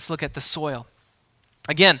 Finally, let's look at the soil.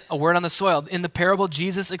 Again, a word on the soil. In the parable,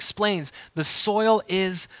 Jesus explains the soil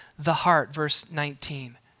is the heart, verse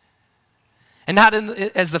 19. And not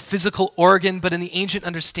as the physical organ, but in the ancient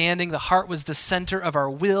understanding, the heart was the center of our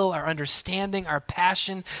will, our understanding, our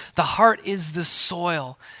passion. The heart is the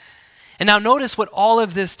soil. And now notice what all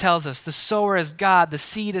of this tells us. The sower as God, the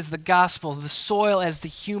seed as the gospel, the soil as the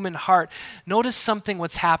human heart. Notice something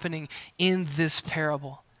what's happening in this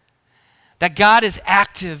parable. That God is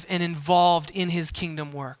active and involved in his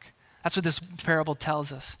kingdom work. That's what this parable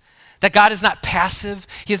tells us. That God is not passive.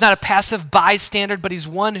 He is not a passive bystander, but he's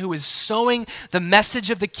one who is sowing the message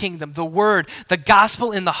of the kingdom, the word, the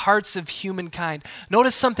gospel in the hearts of humankind.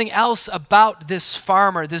 Notice something else about this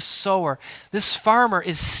farmer, this sower. This farmer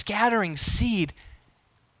is scattering seed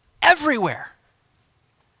everywhere.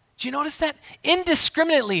 Do you notice that?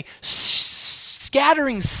 Indiscriminately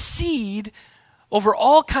scattering seed over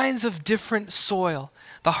all kinds of different soil,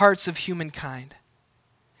 the hearts of humankind.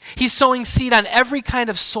 He's sowing seed on every kind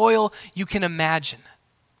of soil you can imagine.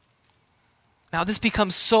 Now, this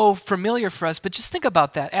becomes so familiar for us, but just think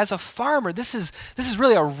about that. As a farmer, this is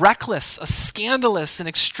really a reckless, a scandalous, and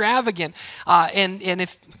extravagant, and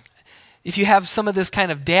if you have some of this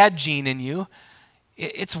kind of dad gene in you,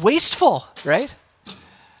 it's wasteful, right?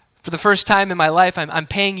 For the first time in my life, I'm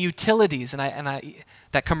paying utilities, and I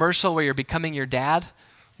that commercial where you're becoming your dad,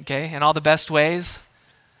 okay, in all the best ways.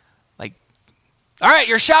 Like, all right,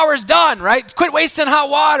 your shower's done, right? Quit wasting hot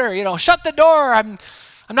water, shut the door. I'm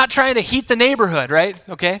not trying to heat the neighborhood, right?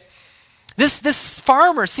 Okay. This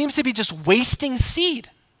farmer seems to be just wasting seed.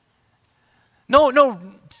 No,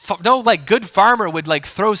 like good farmer would like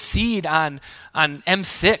throw seed on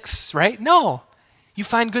M6, right? No. You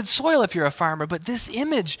find good soil if you're a farmer, but this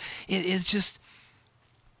image is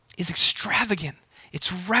extravagant.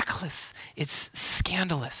 It's reckless. It's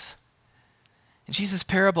scandalous. In Jesus'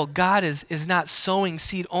 parable, God is not sowing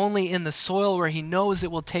seed only in the soil where he knows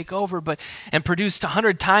it will take over and produce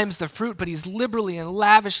 100 times the fruit, but he's liberally and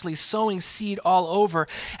lavishly sowing seed all over.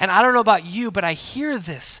 And I don't know about you, but I hear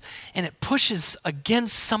this, and it pushes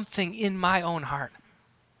against something in my own heart.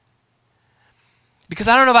 Because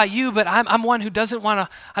I don't know about you, but I'm one who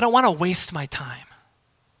I don't want to waste my time.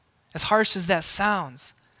 As harsh as that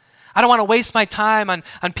sounds. I don't want to waste my time on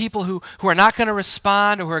people who are not going to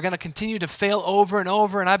respond or who are going to continue to fail over and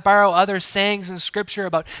over. And I borrow other sayings in Scripture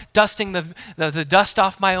about dusting the dust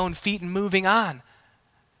off my own feet and moving on.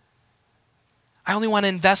 I only want to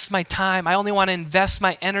invest my time. I only want to invest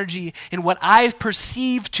my energy in what I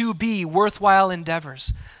perceive to be worthwhile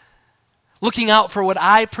endeavors. Looking out for what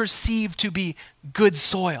I perceive to be good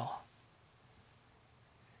soil.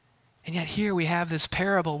 And yet here we have this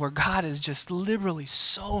parable where God is just liberally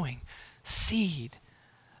sowing seed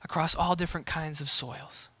across all different kinds of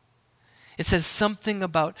soils. It says something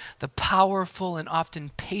about the powerful and often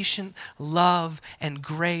patient love and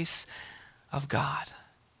grace of God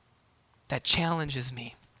that challenges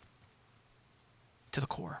me to the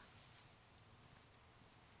core.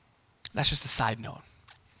 That's just a side note.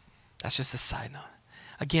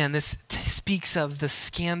 Again, this speaks of the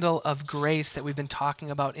scandal of grace that we've been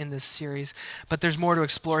talking about in this series, but there's more to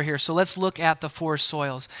explore here. So let's look at the four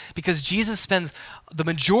soils, because Jesus spends the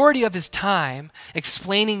majority of his time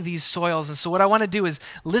explaining these soils. And so what I want to do is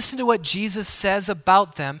listen to what Jesus says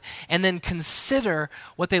about them and then consider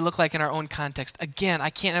what they look like in our own context. Again,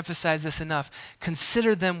 I can't emphasize this enough.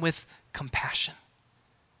 Consider them with compassion.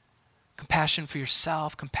 Compassion for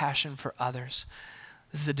yourself, compassion for others.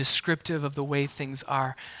 This is a descriptive of the way things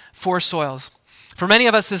are. Four soils. For many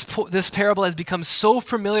of us, this parable has become so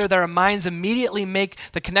familiar that our minds immediately make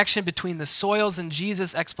the connection between the soils and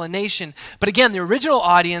Jesus' explanation. But again, the original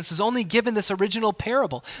audience is only given this original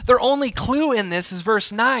parable. Their only clue in this is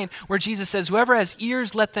verse 9, where Jesus says, whoever has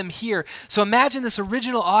ears, let them hear. So imagine this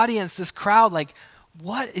original audience, this crowd, like,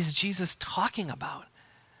 what is Jesus talking about?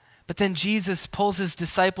 But then Jesus pulls his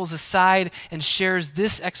disciples aside and shares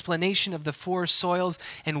this explanation of the four soils,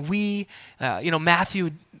 and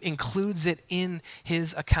Matthew includes it in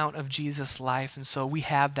his account of Jesus' life, and so we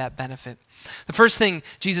have that benefit. The first thing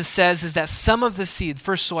Jesus says is that some of the seed,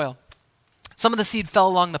 first soil, some of the seed fell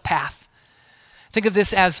along the path. Think of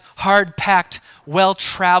this as hard-packed,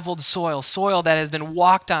 well-traveled soil that has been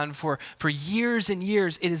walked on for years and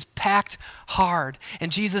years. It is packed hard.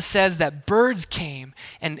 And Jesus says that birds came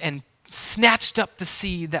and snatched up the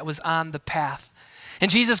seed that was on the path.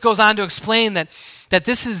 And Jesus goes on to explain that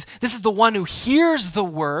this is the one who hears the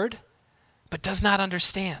word but does not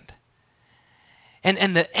understand.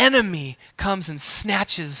 And the enemy comes and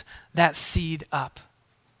snatches that seed up.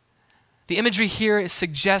 The imagery here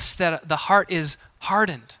suggests that the heart is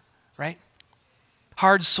hardened, right?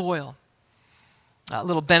 Hard soil. A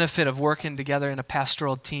little benefit of working together in a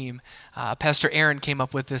pastoral team. Pastor Aaron came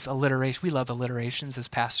up with this alliteration. We love alliterations as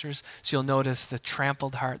pastors. So you'll notice the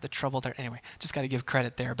trampled heart, the troubled heart. Anyway, just got to give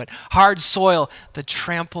credit there. But hard soil, the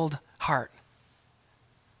trampled heart.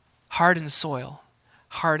 Hardened soil,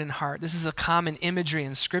 hardened heart. This is a common imagery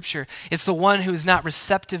in Scripture. It's the one who is not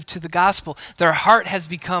receptive to the gospel. Their heart has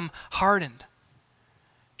become hardened,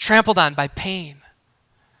 trampled on by pain.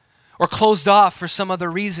 or closed off for some other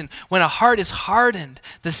reason. When a heart is hardened,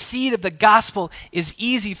 the seed of the gospel is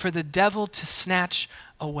easy for the devil to snatch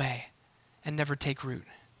away and never take root.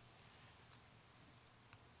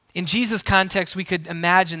 In Jesus' context, we could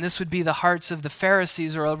imagine this would be the hearts of the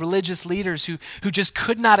Pharisees or religious leaders who just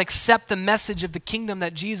could not accept the message of the kingdom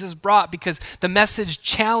that Jesus brought because the message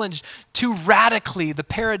challenged too radically the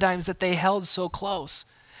paradigms that they held so close.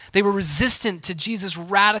 They were resistant to Jesus'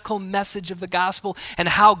 radical message of the gospel and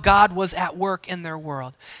how God was at work in their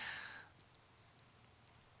world.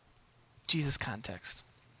 Jesus' context.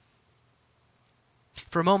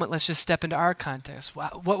 For a moment, let's just step into our context.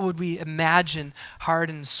 What would we imagine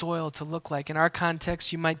hardened soil to look like? In our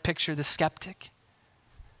context, you might picture the skeptic.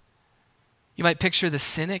 You might picture the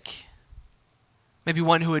cynic. Maybe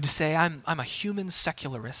one who would say, I'm a human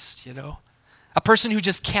secularist, you know. A person who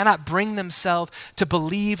just cannot bring themselves to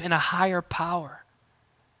believe in a higher power.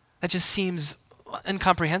 That just seems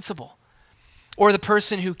incomprehensible. Or the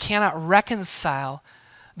person who cannot reconcile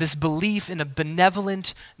this belief in a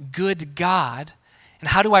benevolent, good God. And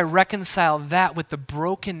how do I reconcile that with the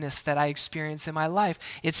brokenness that I experience in my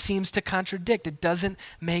life? It seems to contradict. It doesn't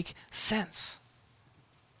make sense.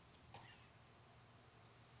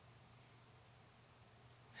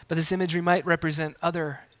 But this imagery might represent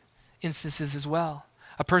other instances as well.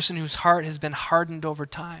 A person whose heart has been hardened over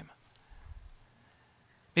time.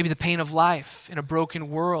 Maybe the pain of life in a broken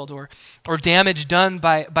world or damage done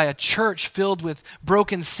by a church filled with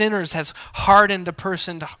broken sinners has hardened a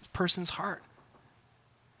person's heart.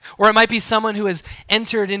 Or it might be someone who has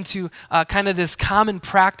entered into kind of this common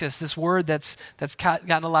practice, this word that's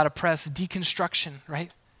gotten a lot of press, deconstruction,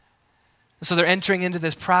 right? So they're entering into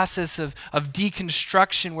this process of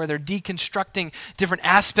deconstruction where they're deconstructing different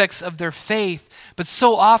aspects of their faith. But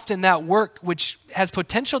so often that work, which has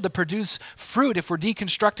potential to produce fruit if we're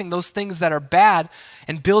deconstructing those things that are bad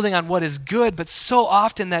and building on what is good, but so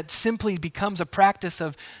often that simply becomes a practice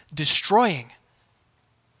of destroying.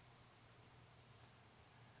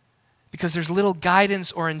 Because there's little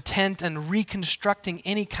guidance or intent in reconstructing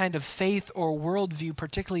any kind of faith or worldview,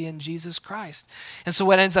 particularly in Jesus Christ. And so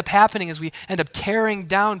what ends up happening is we end up tearing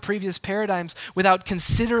down previous paradigms without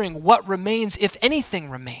considering what remains, if anything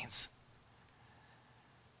remains.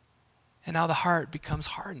 And now the heart becomes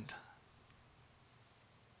hardened.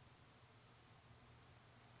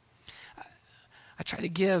 I try to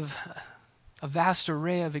give a vast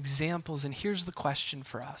array of examples, and here's the question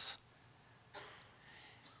for us.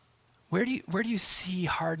 Where do you see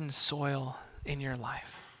hardened soil in your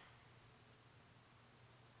life?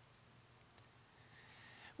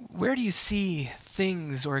 Where do you see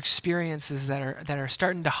things or experiences that are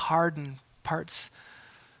starting to harden parts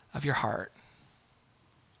of your heart?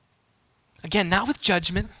 Again, not with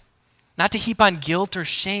judgment, not to heap on guilt or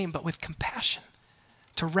shame, but with compassion,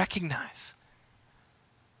 to recognize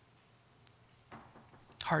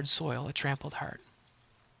hard soil, a trampled heart.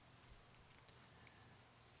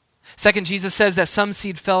 Second, Jesus says that some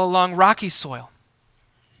seed fell along rocky soil.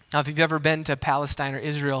 Now, if you've ever been to Palestine or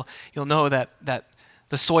Israel, you'll know that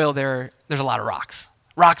the soil there's a lot of rocks.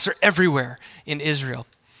 Rocks are everywhere in Israel.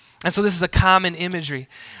 And so this is a common imagery.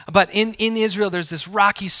 But in Israel, there's this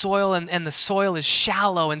rocky soil, and the soil is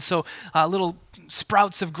shallow. And so little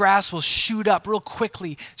sprouts of grass will shoot up real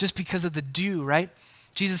quickly just because of the dew, right?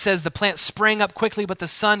 Jesus says the plant sprang up quickly, but the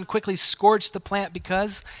sun quickly scorched the plant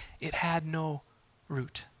because it had no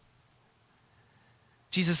root.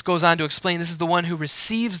 Jesus goes on to explain this is the one who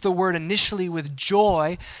receives the word initially with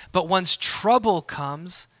joy, but once trouble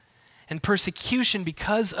comes and persecution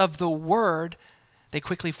because of the word, they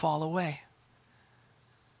quickly fall away.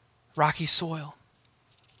 Rocky soil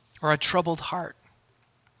or a troubled heart.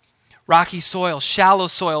 Rocky soil, shallow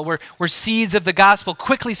soil, where seeds of the gospel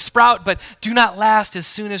quickly sprout but do not last as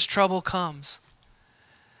soon as trouble comes.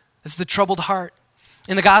 This is the troubled heart.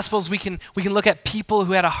 In the Gospels, we can look at people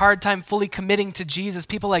who had a hard time fully committing to Jesus,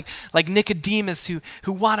 people like Nicodemus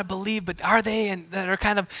who want to believe, but are they, and that are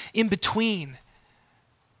kind of in between.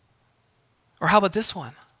 Or how about this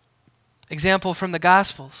one? Example from the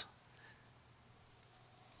Gospels.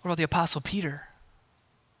 What about the Apostle Peter?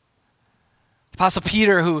 The Apostle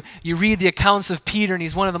Peter, who you read the accounts of Peter, and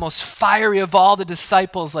he's one of the most fiery of all the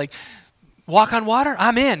disciples, like, walk on water?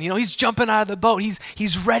 I'm in. He's jumping out of the boat.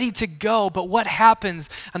 He's ready to go. But what happens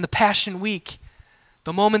on the Passion Week?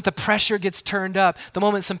 The moment the pressure gets turned up, the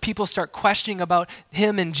moment some people start questioning about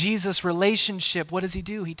him and Jesus' relationship, what does he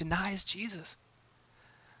do? He denies Jesus.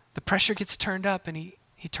 The pressure gets turned up and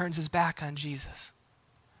he turns his back on Jesus.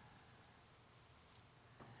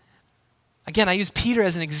 Again, I use Peter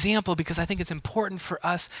as an example because I think it's important for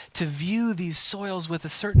us to view these soils with a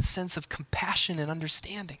certain sense of compassion and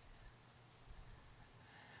understanding.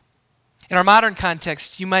 In our modern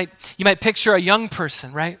context, you might picture a young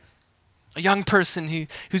person, right? A young person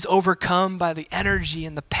who's overcome by the energy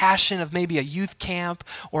and the passion of maybe a youth camp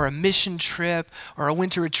or a mission trip or a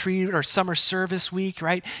winter retreat or summer service week,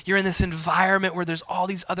 right? You're in this environment where there's all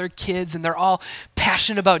these other kids and they're all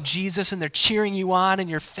passionate about Jesus and they're cheering you on in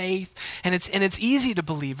your faith. And it's easy to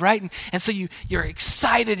believe, right? And so you're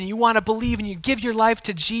excited and you want to believe and you give your life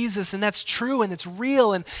to Jesus, and that's true and it's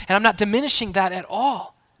real, and I'm not diminishing that at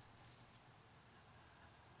all.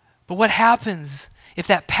 But what happens if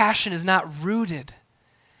that passion is not rooted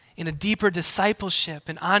in a deeper discipleship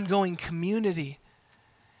and ongoing community?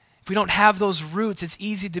 If we don't have those roots, it's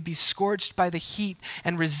easy to be scorched by the heat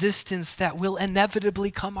and resistance that will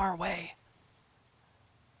inevitably come our way.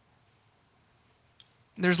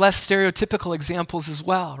 There's less stereotypical examples as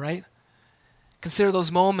well, right? Consider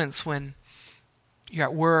those moments when you're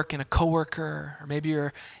at work and a coworker, or maybe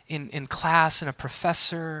you're in class and a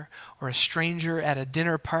professor or a stranger at a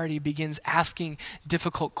dinner party begins asking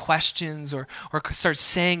difficult questions or starts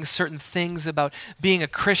saying certain things about being a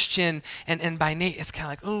Christian, and by Nate, it's kind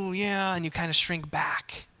of like, oh yeah, and you kind of shrink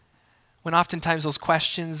back. When oftentimes those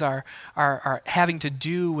questions are having to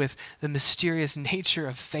do with the mysterious nature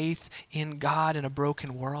of faith in God in a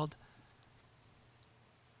broken world.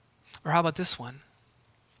 Or how about this one?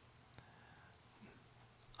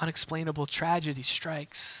 Unexplainable tragedy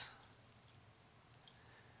strikes.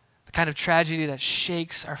 The kind of tragedy that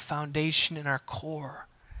shakes our foundation and our core,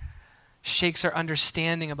 shakes our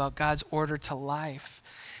understanding about God's order to life.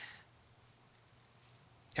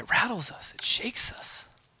 It rattles us, it shakes us.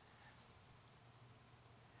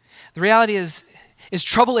 The reality is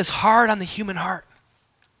trouble is hard on the human heart.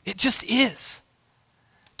 It just is.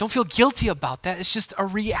 Don't feel guilty about that. It's just a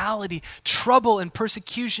reality. Trouble and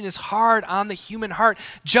persecution is hard on the human heart,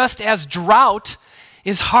 just as drought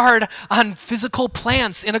is hard on physical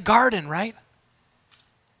plants in a garden, right?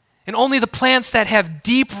 And only the plants that have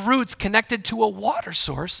deep roots connected to a water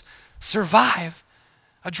source survive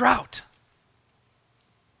a drought.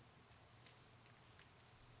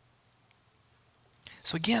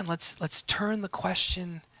 So again, let's turn the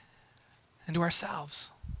question into ourselves.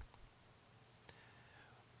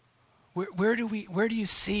 Where do you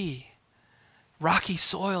see rocky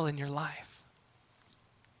soil in your life?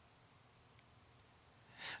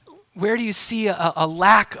 Where do you see a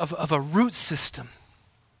lack of a root system?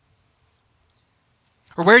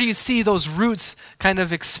 Or where do you see those roots kind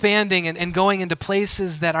of expanding and going into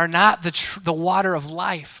places that are not the water of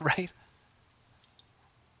life, right?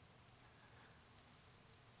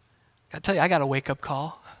 I tell you, I got a wake-up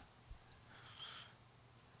call.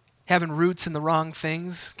 Having roots in the wrong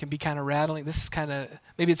things can be kind of rattling. This is kind of,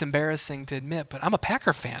 maybe it's embarrassing to admit, but I'm a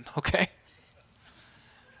Packer fan, okay?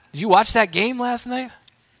 Did you watch that game last night?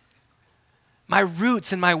 My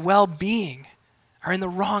roots and my well-being are in the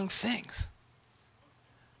wrong things.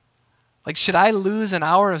 Like, should I lose an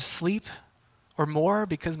hour of sleep or more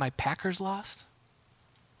because my Packers lost?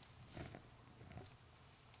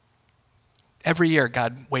 Every year,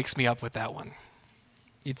 God wakes me up with that one.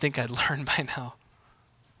 You'd think I'd learn by now.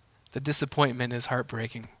 The disappointment is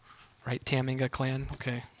heartbreaking. Right, Taminga clan?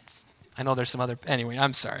 Okay. I know there's some other... Anyway,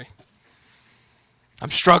 I'm sorry.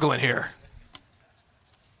 I'm struggling here.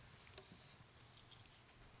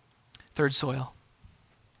 Third soil.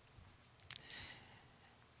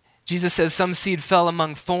 Jesus says some seed fell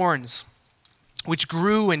among thorns, which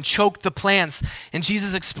grew and choked the plants. And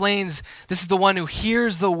Jesus explains this is the one who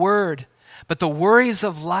hears the word, but the worries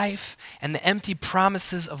of life and the empty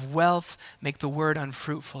promises of wealth make the word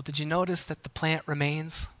unfruitful. Did you notice that the plant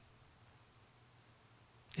remains?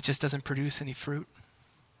 It just doesn't produce any fruit.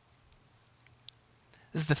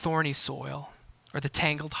 This is the thorny soil or the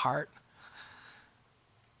tangled heart.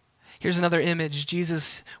 Here's another image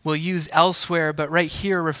Jesus will use elsewhere, but right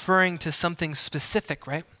here referring to something specific,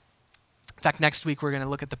 right? In fact, next week we're going to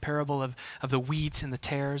look at the parable of the wheat and the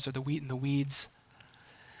tares, or the wheat and the weeds.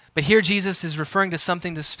 But here Jesus is referring to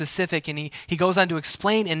something specific, and he goes on to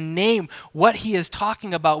explain and name what he is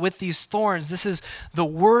talking about with these thorns. This is the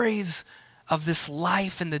worries of this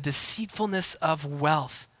life and the deceitfulness of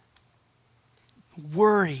wealth.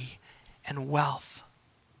 Worry and wealth.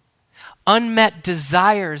 Unmet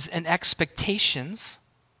desires and expectations,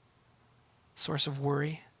 source of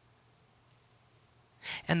worry.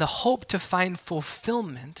 And the hope to find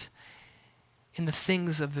fulfillment in the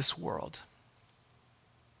things of this world.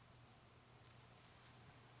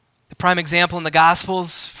 The prime example in the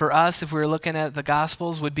Gospels for us, if we were looking at the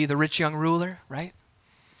Gospels, would be the rich young ruler, right?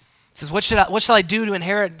 He says, what shall I do to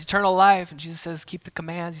inherit eternal life? And Jesus says, keep the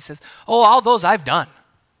commands. He says, all those I've done,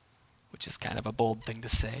 which is kind of a bold thing to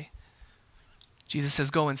say. Jesus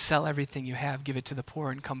says, go and sell everything you have, give it to the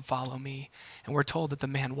poor, and come follow me. And we're told that the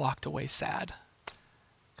man walked away sad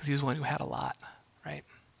because he was one who had a lot, right?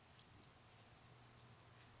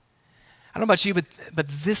 I don't know about you, but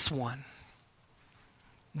this one,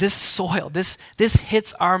 this soil, this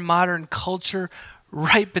hits our modern culture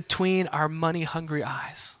right between our money-hungry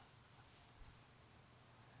eyes.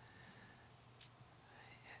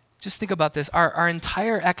 Just think about this. Our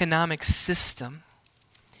entire economic system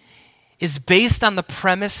is based on the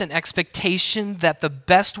premise and expectation that the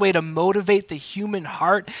best way to motivate the human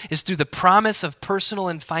heart is through the promise of personal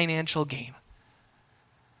and financial gain.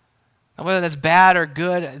 Now, whether that's bad or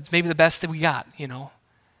good, it's maybe the best that we got,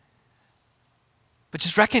 But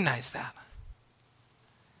just recognize that.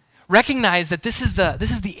 Recognize that this is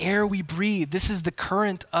the air we breathe. This is the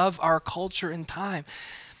current of our culture and time.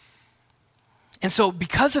 And so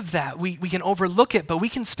because of that, we can overlook it, but we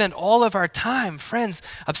can spend all of our time, friends,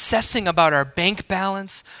 obsessing about our bank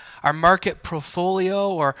balance, our market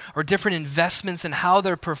portfolio, or different investments and how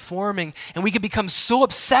they're performing. And we can become so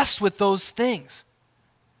obsessed with those things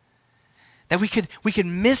that we could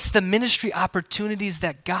miss the ministry opportunities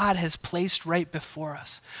that God has placed right before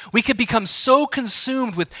us. We could become so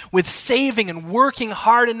consumed with saving and working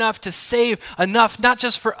hard enough to save enough, not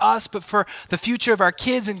just for us, but for the future of our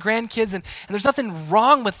kids and grandkids. And there's nothing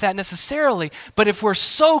wrong with that necessarily. But if we're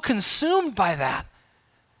so consumed by that,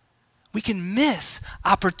 we can miss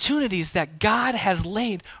opportunities that God has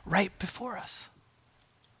laid right before us.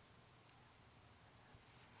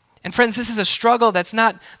 And friends, this is a struggle that's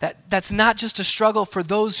not just a struggle for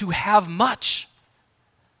those who have much.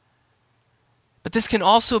 But this can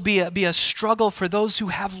also be a struggle for those who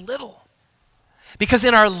have little. Because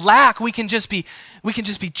in our lack, we can just be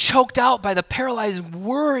choked out by the paralyzing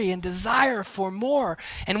worry and desire for more.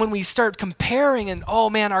 And when we start comparing, and oh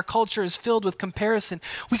man, our culture is filled with comparison,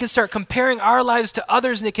 we can start comparing our lives to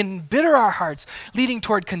others, and it can embitter our hearts, leading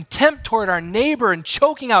toward contempt toward our neighbor and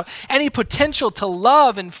choking out any potential to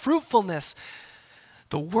love and fruitfulness.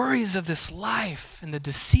 The worries of this life and the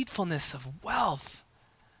deceitfulness of wealth.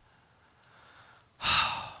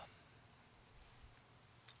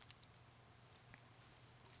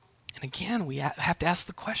 And again, we have to ask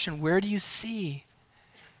the question, where do you see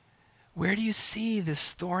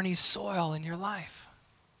this thorny soil in your life?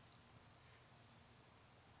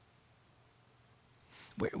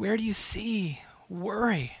 Where do you see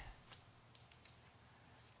worry?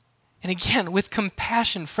 And again, with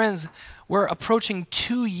compassion, friends, we're approaching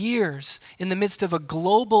 2 years in the midst of a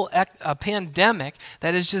global pandemic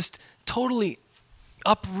that is just totally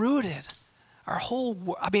uprooted our whole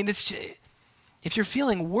world. If you're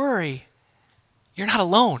feeling worry, you're not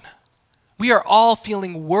alone. We are all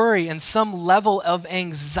feeling worry and some level of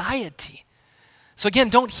anxiety. So again,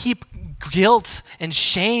 don't heap guilt and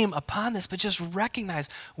shame upon this, but just recognize,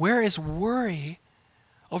 where is worry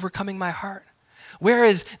overcoming my heart? Where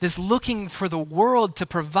is this looking for the world to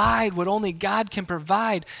provide what only God can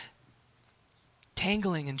provide,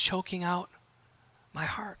 tangling and choking out my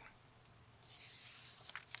heart?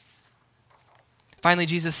 Finally,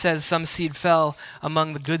 Jesus says some seed fell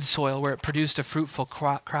among the good soil where it produced a fruitful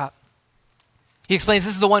crop. He explains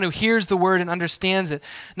this is the one who hears the word and understands it.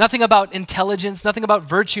 Nothing about intelligence, nothing about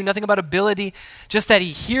virtue, nothing about ability, just that he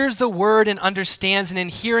hears the word and understands, and in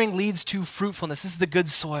hearing leads to fruitfulness. This is the good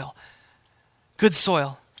soil. Good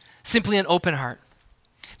soil, simply an open heart.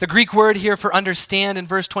 The Greek word here for understand in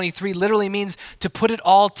verse 23 literally means to put it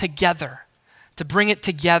all together. To bring it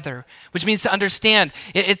together, which means to understand.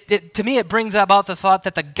 To me, it brings about the thought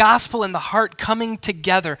that the gospel and the heart coming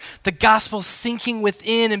together, the gospel sinking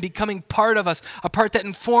within and becoming part of us, a part that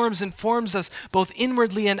informs us both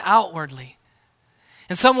inwardly and outwardly.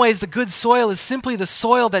 In some ways, the good soil is simply the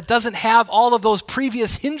soil that doesn't have all of those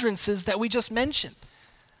previous hindrances that we just mentioned.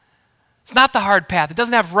 It's not the hard path. It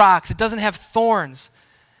doesn't have rocks. It doesn't have thorns.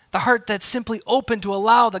 The heart that's simply open to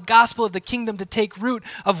allow the gospel of the kingdom to take root,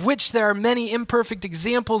 of which there are many imperfect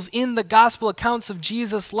examples in the gospel accounts of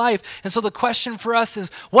Jesus' life. And so the question for us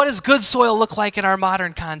is, what does good soil look like in our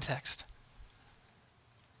modern context?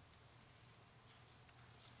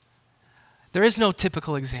 There is no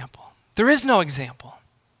typical example. There is no example.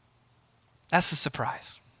 That's a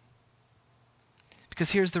surprise.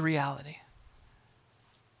 Because here's the reality.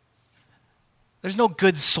 There's no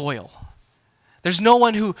good soil. There's no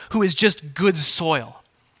one who is just good soil.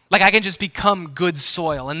 Like I can just become good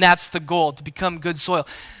soil, and that's the goal, to become good soil.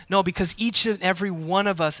 No, because each and every one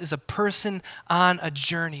of us is a person on a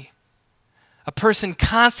journey. A person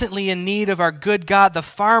constantly in need of our good God, the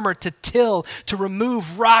farmer, to till, to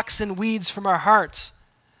remove rocks and weeds from our hearts.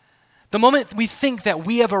 The moment we think that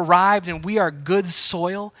we have arrived and we are good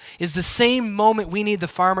soil is the same moment we need the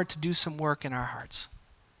farmer to do some work in our hearts.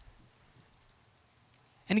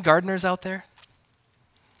 Any gardeners out there?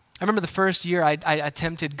 I remember the first year I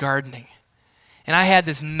attempted gardening. And I had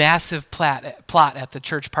this massive plot at the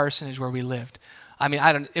church parsonage where we lived.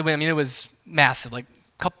 It was massive, like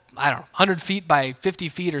 100 feet by 50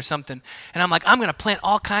 feet or something. And I'm like, I'm going to plant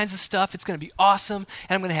all kinds of stuff. It's going to be awesome.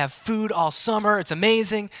 And I'm going to have food all summer. It's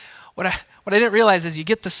amazing. What I didn't realize is you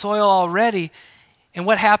get the soil all ready, and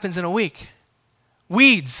what happens in a week?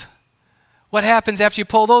 Weeds. What happens after you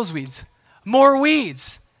pull those weeds? More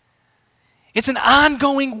weeds. It's an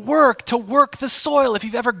ongoing work to work the soil. If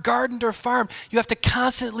you've ever gardened or farmed, you have to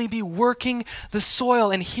constantly be working the soil.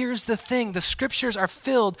 And here's the thing, the scriptures are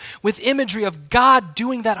filled with imagery of God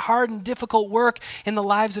doing that hard and difficult work in the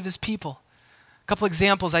lives of his people. A couple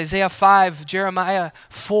examples, Isaiah 5, Jeremiah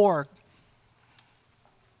 4.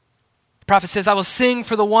 The prophet says, I will sing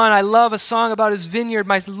for the one I love a song about his vineyard.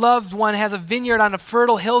 My loved one has a vineyard on a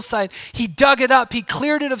fertile hillside. He dug it up. He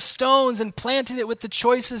cleared it of stones and planted it with the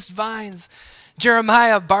choicest vines.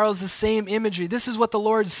 Jeremiah borrows the same imagery. This is what the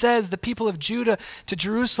Lord says, the people of Judah to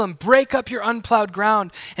Jerusalem, break up your unplowed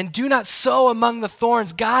ground and do not sow among the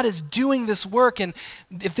thorns. God is doing this work, and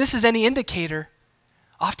if this is any indicator,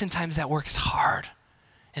 oftentimes that work is hard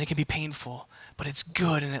and it can be painful, but it's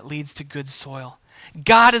good and it leads to good soil.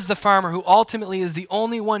 God is the farmer who ultimately is the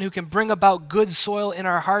only one who can bring about good soil in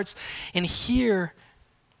our hearts. And here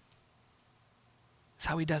is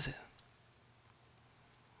how he does it.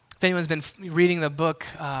 If anyone's been reading the book,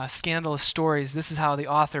 Scandalous Stories, this is how the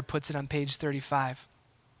author puts it on page 35.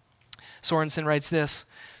 Sorensen writes this,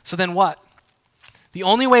 so then what? The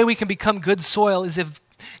only way we can become good soil is if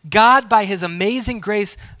God, by his amazing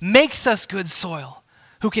grace, makes us good soil,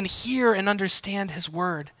 who can hear and understand his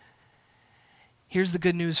word. Here's the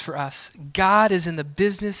good news for us. God is in the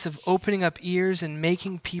business of opening up ears and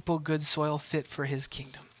making people good soil fit for his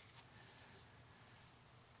kingdom.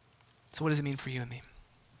 So what does it mean for you and me?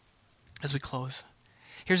 As we close,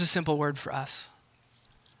 here's a simple word for us.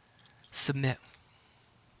 Submit.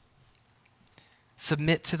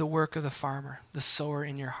 Submit to the work of the farmer, the sower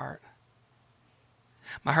in your heart.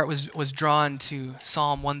 My heart was drawn to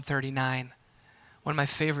Psalm 139. One of my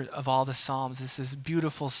favorite of all the Psalms is this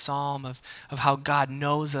beautiful psalm of how God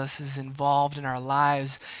knows us, is involved in our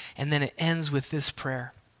lives. And then it ends with this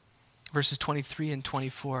prayer, verses 23 and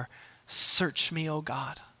 24. Search me, O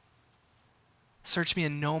God. Search me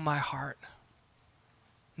and know my heart.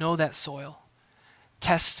 Know that soil.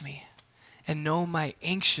 Test me and know my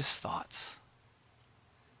anxious thoughts.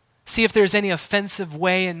 See if there's any offensive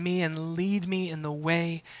way in me and lead me in the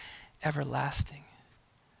way everlasting.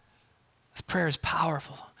 This prayer is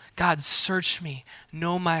powerful. God, search me,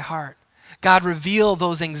 know my heart. God, reveal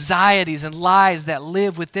those anxieties and lies that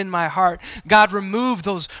live within my heart. God, remove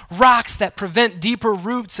those rocks that prevent deeper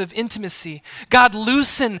roots of intimacy. God,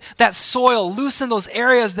 loosen that soil, loosen those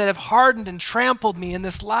areas that have hardened and trampled me in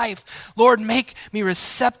this life. Lord, make me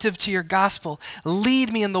receptive to your gospel.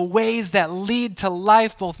 Lead me in the ways that lead to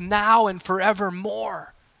life both now and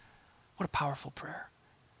forevermore. What a powerful prayer.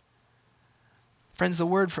 Friends, the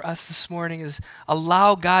word for us this morning is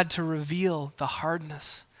allow God to reveal the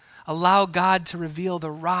hardness. Allow God to reveal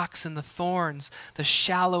the rocks and the thorns, the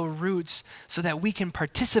shallow roots, so that we can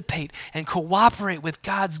participate and cooperate with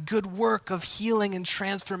God's good work of healing and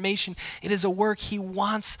transformation. It is a work he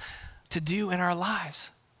wants to do in our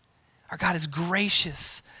lives. Our God is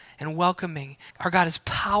gracious and welcoming. Our God is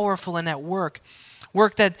powerful in that work.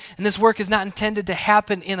 And this work is not intended to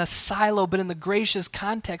happen in a silo, but in the gracious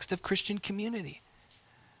context of Christian community.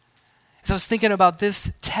 As I was thinking about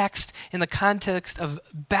this text in the context of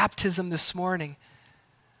baptism this morning,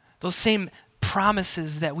 those same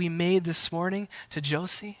promises that we made this morning to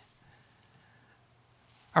Josie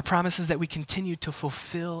are promises that we continue to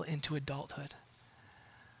fulfill into adulthood.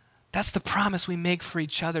 That's the promise we make for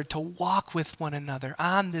each other, to walk with one another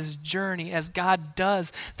on this journey as God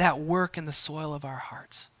does that work in the soil of our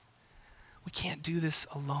hearts. We can't do this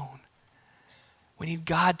alone. We need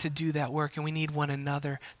God to do that work, and we need one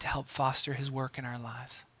another to help foster his work in our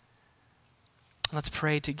lives. Let's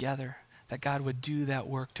pray together that God would do that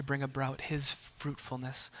work to bring about his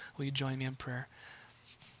fruitfulness. Will you join me in prayer?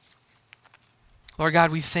 Lord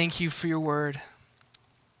God, we thank you for your word.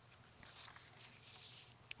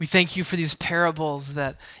 We thank you for these parables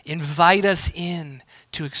that invite us in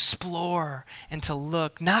to explore and to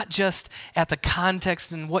look, not just at the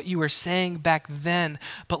context and what you were saying back then,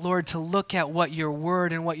 but Lord, to look at what your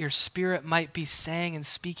word and what your spirit might be saying and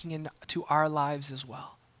speaking into our lives as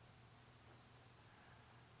well.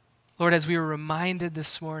 Lord, as we were reminded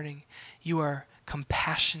this morning, you are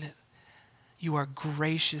compassionate. You are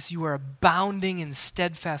gracious. You are abounding in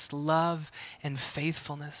steadfast love and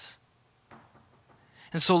faithfulness.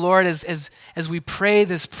 And so, Lord, as we pray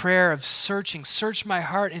this prayer of searching, search my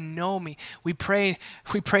heart and know me, we pray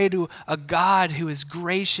to a God who is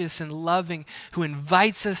gracious and loving, who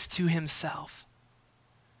invites us to himself.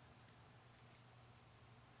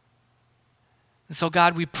 And so,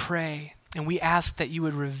 God, we pray and we ask that you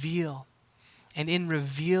would reveal, and in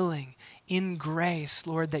revealing, in grace,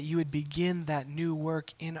 Lord, that you would begin that new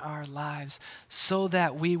work in our lives so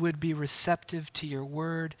that we would be receptive to your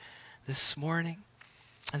word this morning.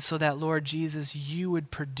 And so that, Lord Jesus, you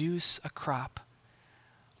would produce a crop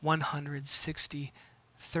 160,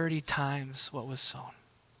 30 times what was sown.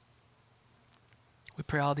 We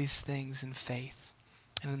pray all these things in faith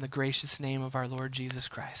and in the gracious name of our Lord Jesus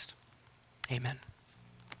Christ. Amen.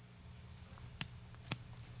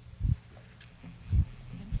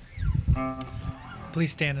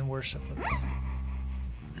 Please stand and worship with us.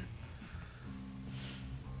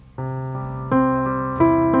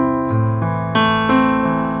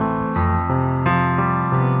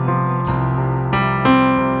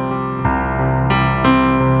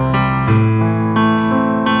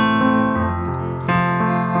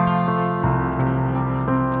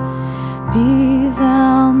 Be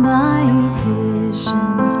thou my vision,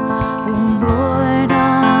 O Lord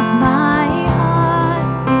of my heart.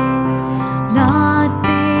 Not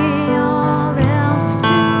be all else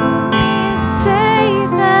to me,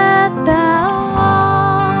 save that thou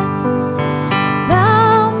art.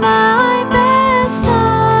 Thou my best,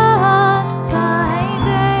 not by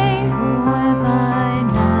day or by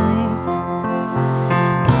night,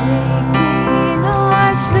 waking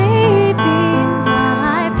or sleeping,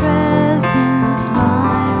 thy presence my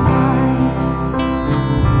light.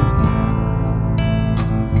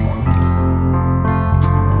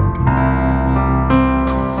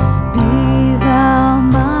 Be thou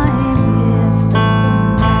my wisdom,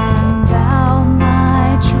 and thou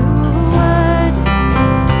my true word.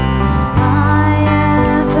 I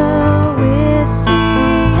ever with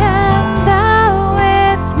thee, and thou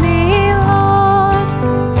with me, Lord.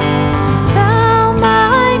 Thou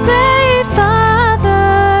my great Father,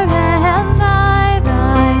 and I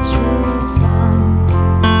thy true Son.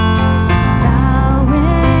 Thou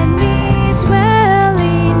in me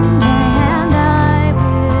dwelling, and I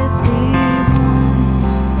with thee one.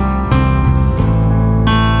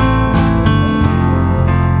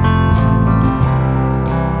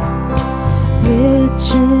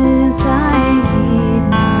 Riches I need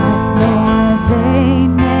not, nor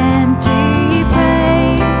vain empty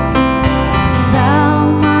praise. Thou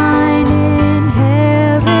mine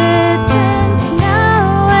inheritance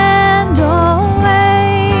now and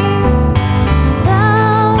always.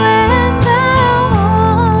 Thou and thou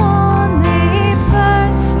only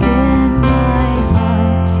first in my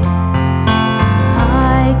heart.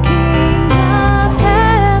 I, King of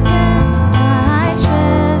heaven, my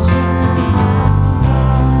treasure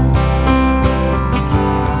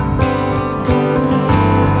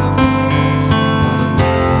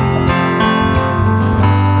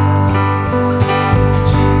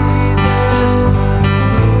Jesus, my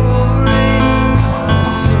glory, my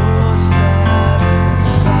soul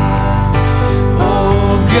satisfied.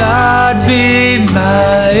 Oh God, be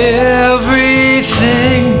my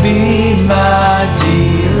everything, be my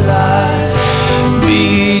delight.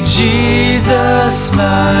 Be Jesus,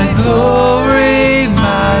 my glory,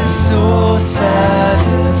 my soul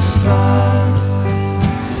satisfied.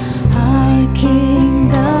 I,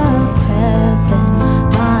 King of heaven,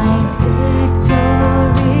 my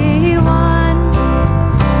victory won.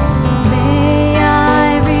 May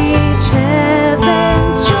I reach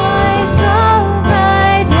heaven's joys, oh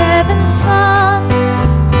bright heaven's sun.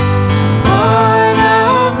 Lord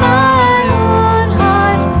of my own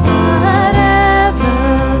heart, whatever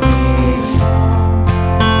befall.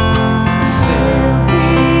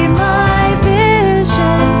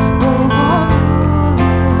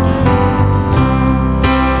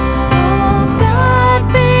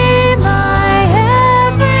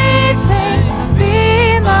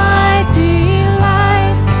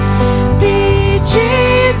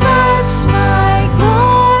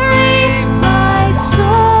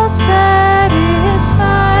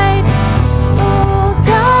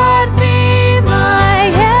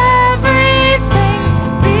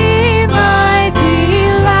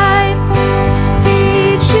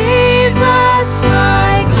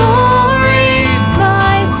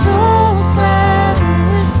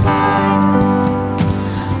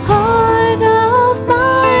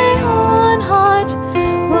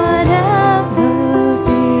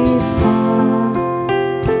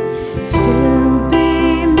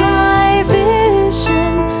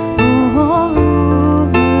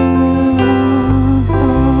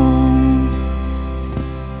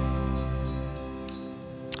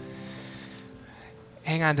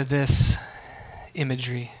 hang on to this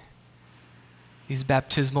imagery, these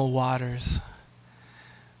baptismal waters.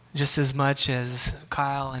 Just as much as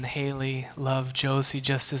Kyle and Haley love Josie,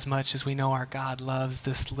 just as much as we know our God loves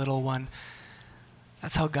this little one,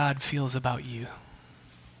 that's how God feels about you.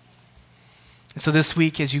 And so this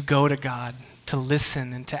week, as you go to God to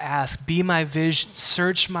listen and to ask, be my vision,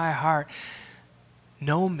 search my heart,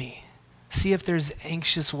 know me. See if there's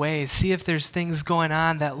anxious ways. See if there's things going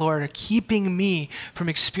on that, Lord, are keeping me from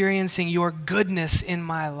experiencing your goodness in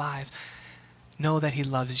my life. Know that he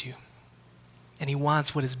loves you. And he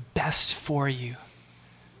wants what is best for you.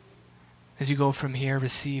 As you go from here,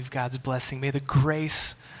 receive God's blessing. May the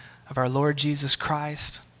grace of our Lord Jesus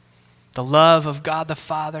Christ, the love of God the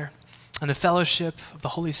Father, and the fellowship of the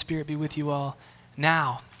Holy Spirit be with you all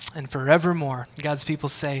now and forevermore. God's people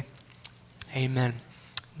say, amen.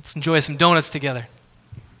 Let's enjoy some donuts together.